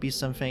could be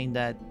something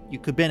that you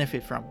could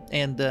benefit from,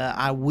 and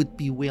I would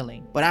be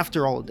willing. But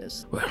after all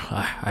this... Well,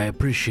 I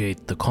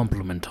appreciate the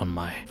compliment on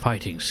my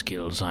fighting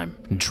skills.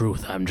 In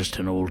truth, I'm just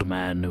an old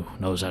man who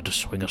knows how to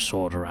swing a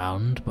sword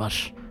around, but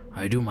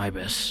I do my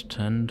best,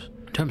 and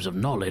in terms of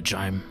knowledge,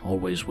 I'm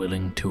always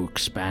willing to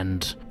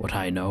expand what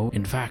I know.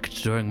 In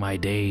fact, during my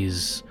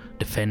days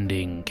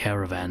defending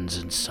caravans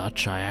and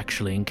such, I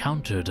actually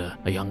encountered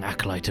a young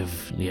acolyte of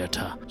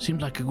Lierta.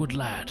 Seemed like a good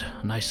lad,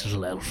 a nice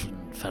little elfin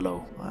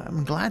fellow.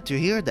 I'm glad to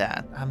hear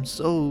that. I'm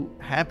so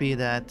happy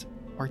that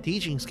our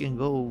teachings can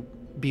go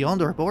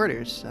beyond our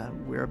borders.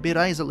 We're a bit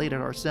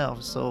isolated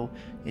ourselves, so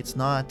it's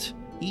not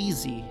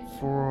easy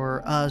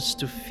for us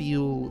to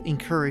feel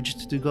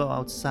encouraged to go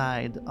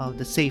outside of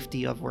the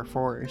safety of our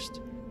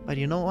forest. But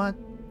you know what?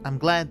 I'm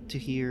glad to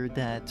hear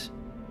that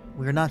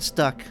we're not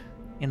stuck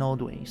in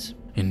old ways.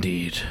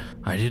 Indeed.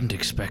 I didn't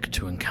expect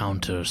to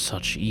encounter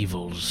such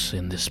evils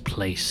in this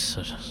place.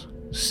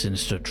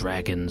 Sinister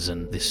dragons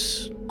and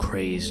this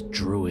crazed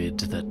druid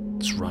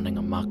that's running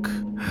amok.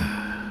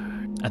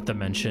 At the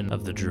mention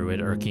of the druid,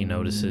 Urki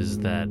notices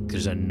that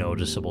there's a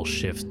noticeable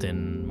shift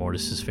in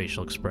Mortis's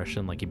facial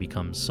expression, like he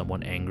becomes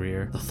somewhat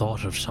angrier. The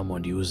thought of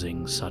someone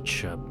using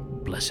such a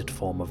blessed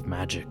form of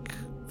magic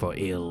for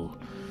ill,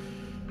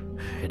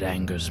 it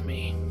angers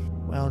me.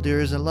 Well, there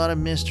is a lot of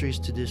mysteries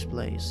to this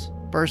place.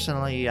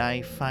 Personally,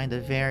 I find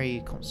it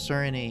very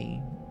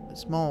concerning, a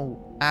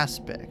small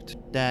aspect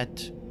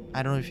that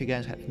I don't know if you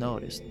guys have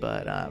noticed,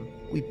 but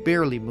we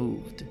barely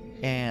moved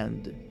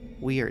and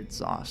we are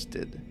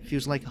exhausted.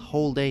 Feels like a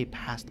whole day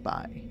passed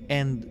by.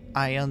 And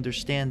I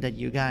understand that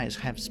you guys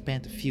have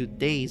spent a few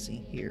days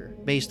in here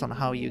based on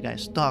how you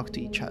guys talk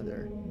to each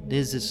other.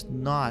 This is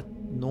not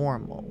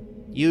normal.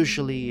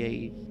 Usually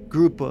a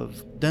group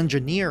of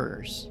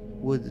dungeoneers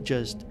would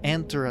just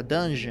enter a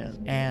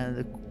dungeon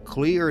and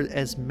clear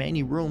as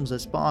many rooms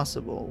as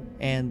possible,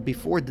 and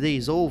before the day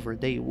is over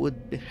they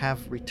would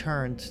have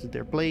returned to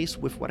their place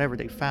with whatever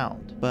they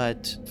found.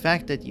 But the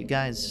fact that you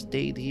guys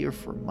stayed here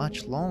for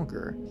much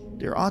longer,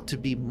 there ought to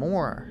be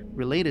more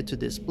related to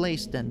this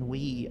place than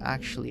we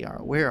actually are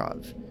aware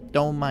of.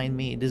 Don't mind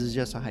me, this is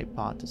just a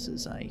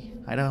hypothesis.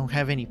 I don't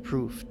have any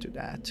proof to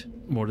that.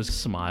 Mortis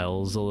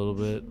smiles a little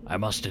bit. I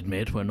must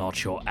admit, we're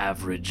not your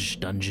average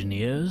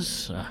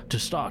dungeoneers. To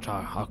start,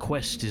 our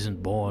quest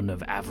isn't born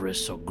of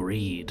avarice or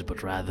greed,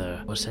 but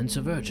rather a sense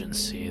of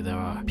urgency. There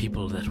are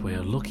people that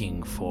we're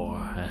looking for,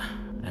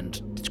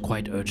 and it's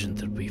quite urgent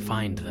that we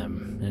find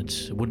them.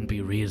 It wouldn't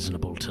be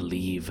reasonable to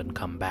leave and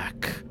come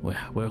back.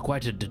 We're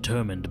quite a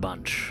determined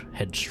bunch.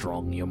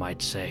 Headstrong, you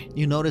might say.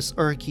 You notice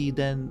Urki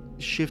then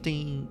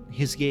shifting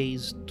his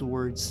gaze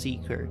towards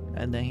Seeker,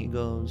 and then he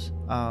goes,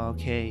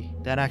 okay,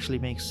 that actually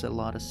makes a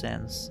lot of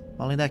sense.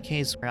 Well, in that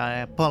case, I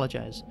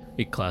apologize.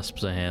 He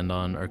clasps a hand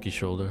on Urki's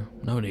shoulder.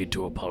 No need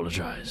to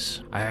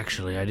apologize. I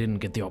didn't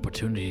get the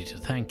opportunity to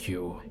thank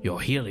you. Your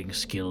healing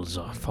skills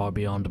are far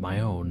beyond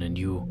my own, and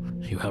you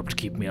helped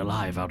keep me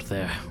alive out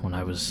there when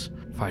I was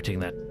fighting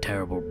that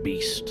terrible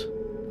beast.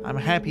 I'm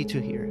happy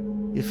to hear.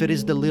 If it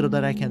is the little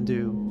that I can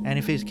do, and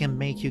if it can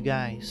make you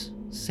guys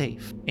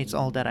safe, it's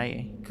all that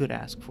I could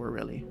ask for,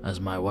 really. As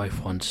my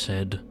wife once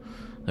said,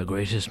 the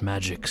greatest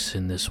magics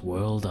in this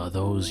world are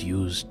those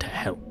used to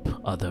help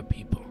other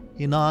people.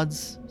 He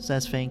nods,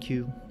 says thank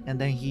you, and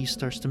then he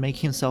starts to make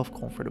himself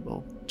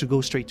comfortable to go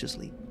straight to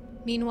sleep.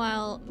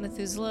 Meanwhile,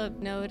 Methuselah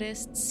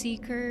noticed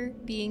Seeker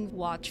being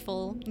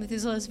watchful.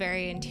 Methuselah is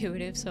very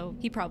intuitive, so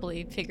he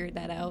probably figured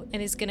that out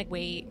and is gonna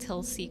wait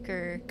till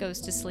Seeker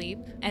goes to sleep.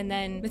 And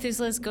then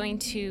Methuselah is going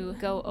to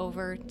go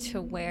over to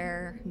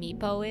where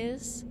Meepo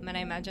is. And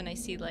I imagine I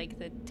see like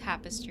the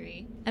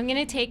tapestry. I'm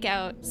gonna take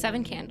out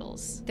 7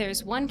 candles.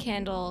 There's 1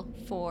 candle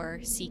for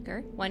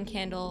Seeker, 1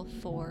 candle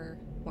for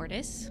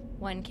Mortis,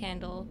 1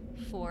 candle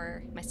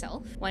for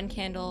myself, 1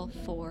 candle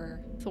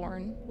for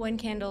Thorn, 1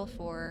 candle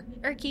for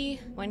Urki,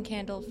 1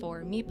 candle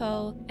for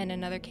Meepo, and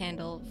another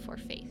candle for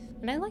Faith.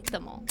 And I like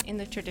them all in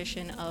the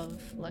tradition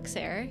of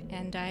Luxair,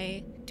 and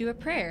I do a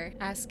prayer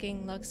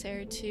asking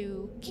Luxair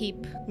to keep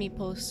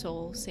Meepo's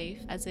soul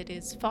safe as it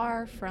is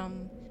far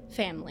from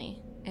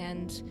family.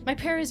 And my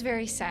prayer is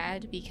very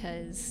sad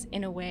because,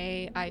 in a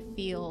way, I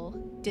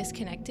feel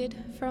disconnected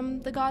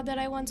from the god that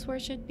I once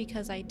worshipped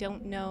because I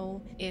don't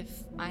know if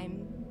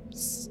I'm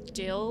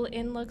still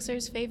in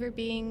Luxair's favor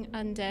being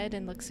undead,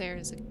 and Luxair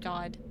is a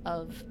god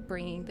of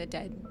bringing the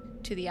dead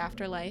to the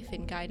afterlife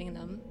and guiding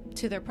them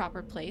to their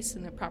proper place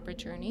and their proper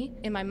journey.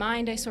 In my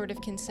mind, I sort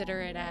of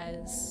consider it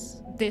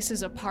as this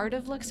is a part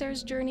of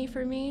Luxair's journey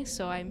for me,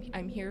 so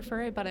I'm here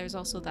for it, but there's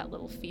also that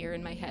little fear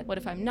in my head. What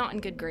if I'm not in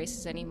good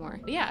graces anymore?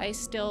 But yeah, I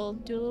still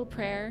do a little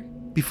prayer.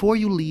 Before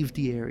you leave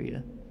the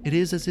area, it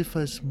is as if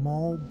a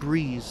small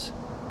breeze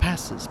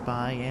passes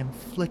by and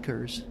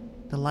flickers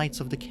the lights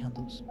of the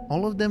candles.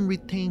 All of them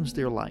retains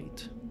their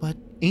light, but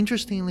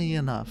interestingly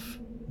enough,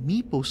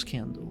 Meepo's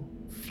candle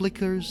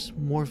flickers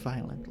more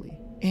violently,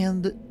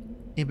 and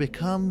it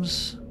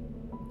becomes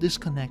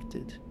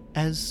disconnected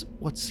as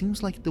what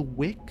seems like the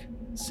wick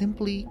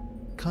simply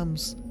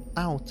comes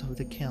out of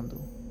the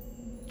candle.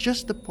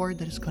 Just the part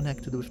that is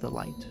connected with the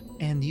light.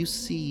 And you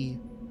see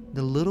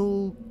the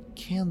little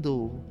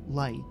candle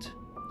light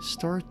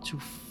start to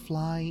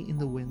fly in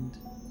the wind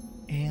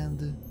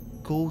and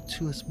go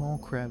to a small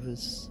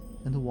crevice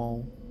in the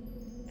wall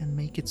and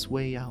make its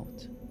way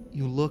out.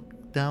 You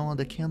look down on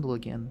the candle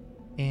again,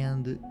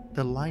 and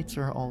the lights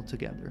are all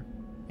together.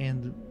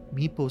 And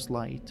Meepo's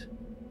light,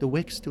 the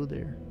wick's still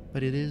there,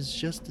 but it is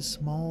just a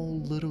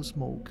small little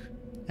smoke,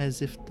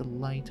 as if the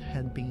light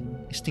had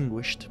been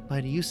extinguished.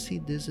 But you see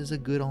this as a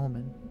good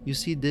omen. You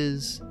see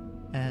this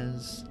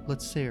as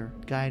Luxair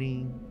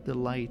guiding the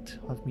light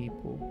of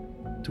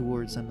Meepo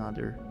towards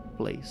another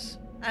place.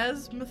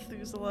 As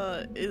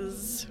Methuselah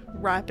is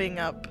wrapping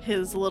up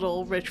his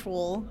little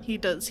ritual, he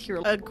does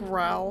hear a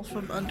growl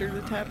from under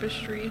the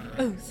tapestry.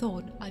 Oh,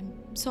 Thorn, I'm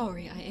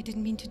sorry. I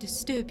didn't mean to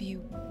disturb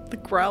you. The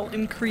growl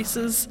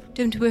increases.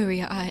 Don't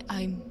worry,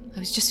 I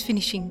was just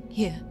finishing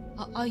here.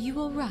 Are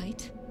you all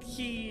right?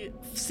 He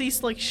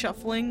ceased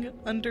shuffling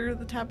under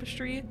the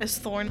tapestry as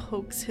Thorn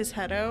pokes his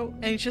head out,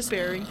 and he's just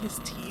baring his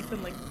teeth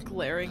and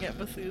glaring at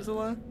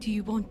Methuselah. Do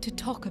you want to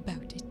talk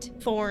about it?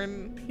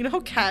 Thorn, you know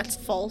how cats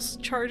false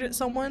charge at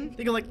someone?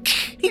 They go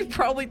he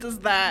probably does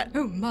that.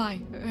 Oh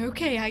my,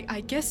 okay,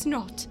 I guess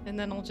not. And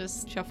then I'll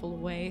just shuffle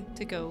away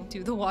to go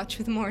do the watch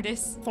with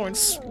Mortis. Thorn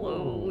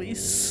slowly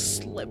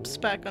slips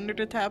back under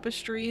the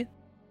tapestry.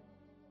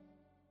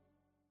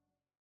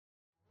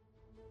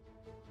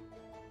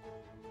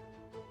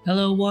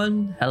 Hello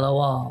one, hello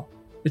all.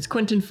 It's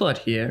Quentin Foote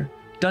here,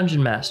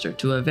 Dungeon Master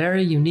to a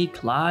very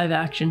unique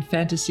live-action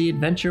fantasy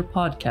adventure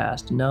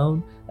podcast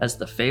known as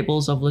The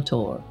Fables of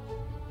Latour.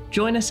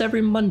 Join us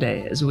every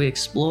Monday as we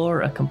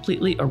explore a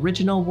completely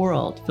original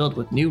world filled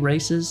with new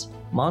races,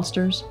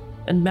 monsters,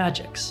 and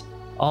magics,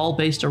 all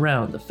based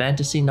around the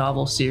fantasy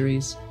novel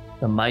series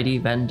The Mighty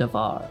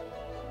Vendavar.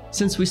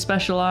 Since we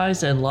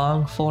specialize in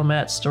long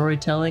format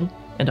storytelling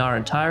and our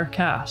entire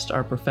cast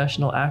are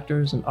professional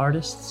actors and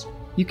artists,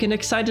 you can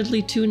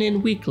excitedly tune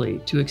in weekly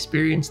to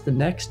experience the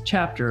next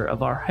chapter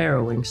of our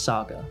harrowing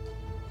saga.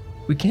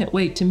 We can't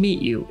wait to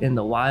meet you in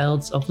the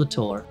wilds of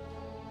Latour.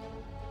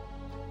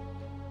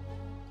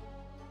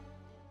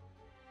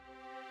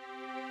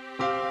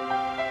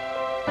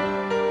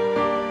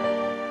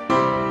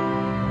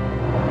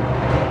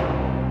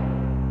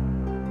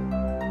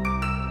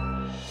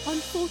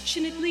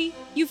 Unfortunately,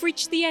 you've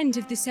reached the end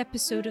of this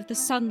episode of the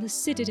Sunless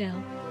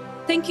Citadel.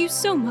 Thank you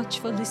so much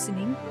for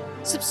listening.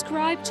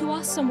 Subscribe to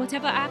us on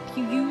whatever app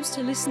you use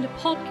to listen to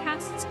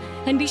podcasts,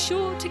 and be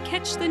sure to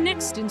catch the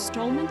next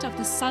installment of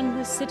the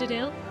Sunless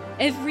Citadel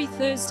every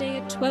Thursday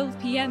at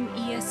 12 p.m.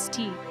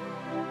 EST.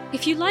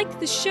 If you like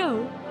the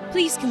show,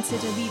 please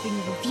consider leaving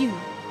a review.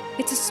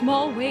 It's a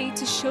small way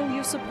to show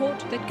your support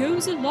that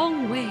goes a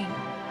long way.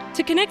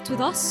 To connect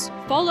with us,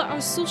 follow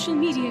our social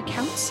media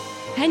accounts,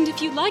 and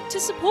if you'd like to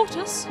support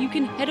us, you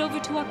can head over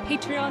to our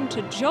Patreon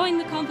to join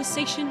the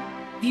conversation,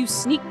 view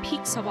sneak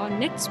peeks of our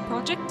next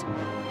project,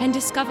 and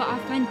discover our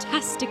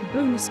fantastic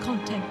bonus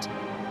content.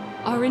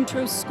 Our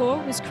intro score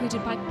was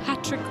created by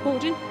Patrick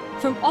Corden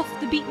from Off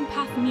the Beaten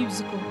Path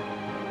Musical.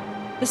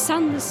 The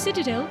Sunless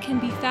Citadel can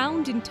be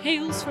found in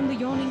Tales from the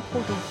Yawning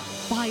Portal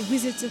by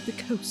Wizards of the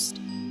Coast,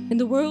 and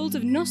the world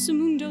of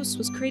Nosomundos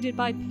was created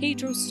by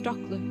Pedro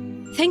Stockler.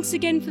 Thanks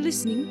again for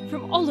listening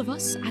from all of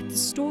us at the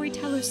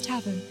Storyteller's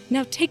Tavern.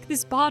 Now take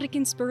this bardic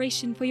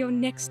inspiration for your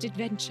next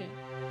adventure.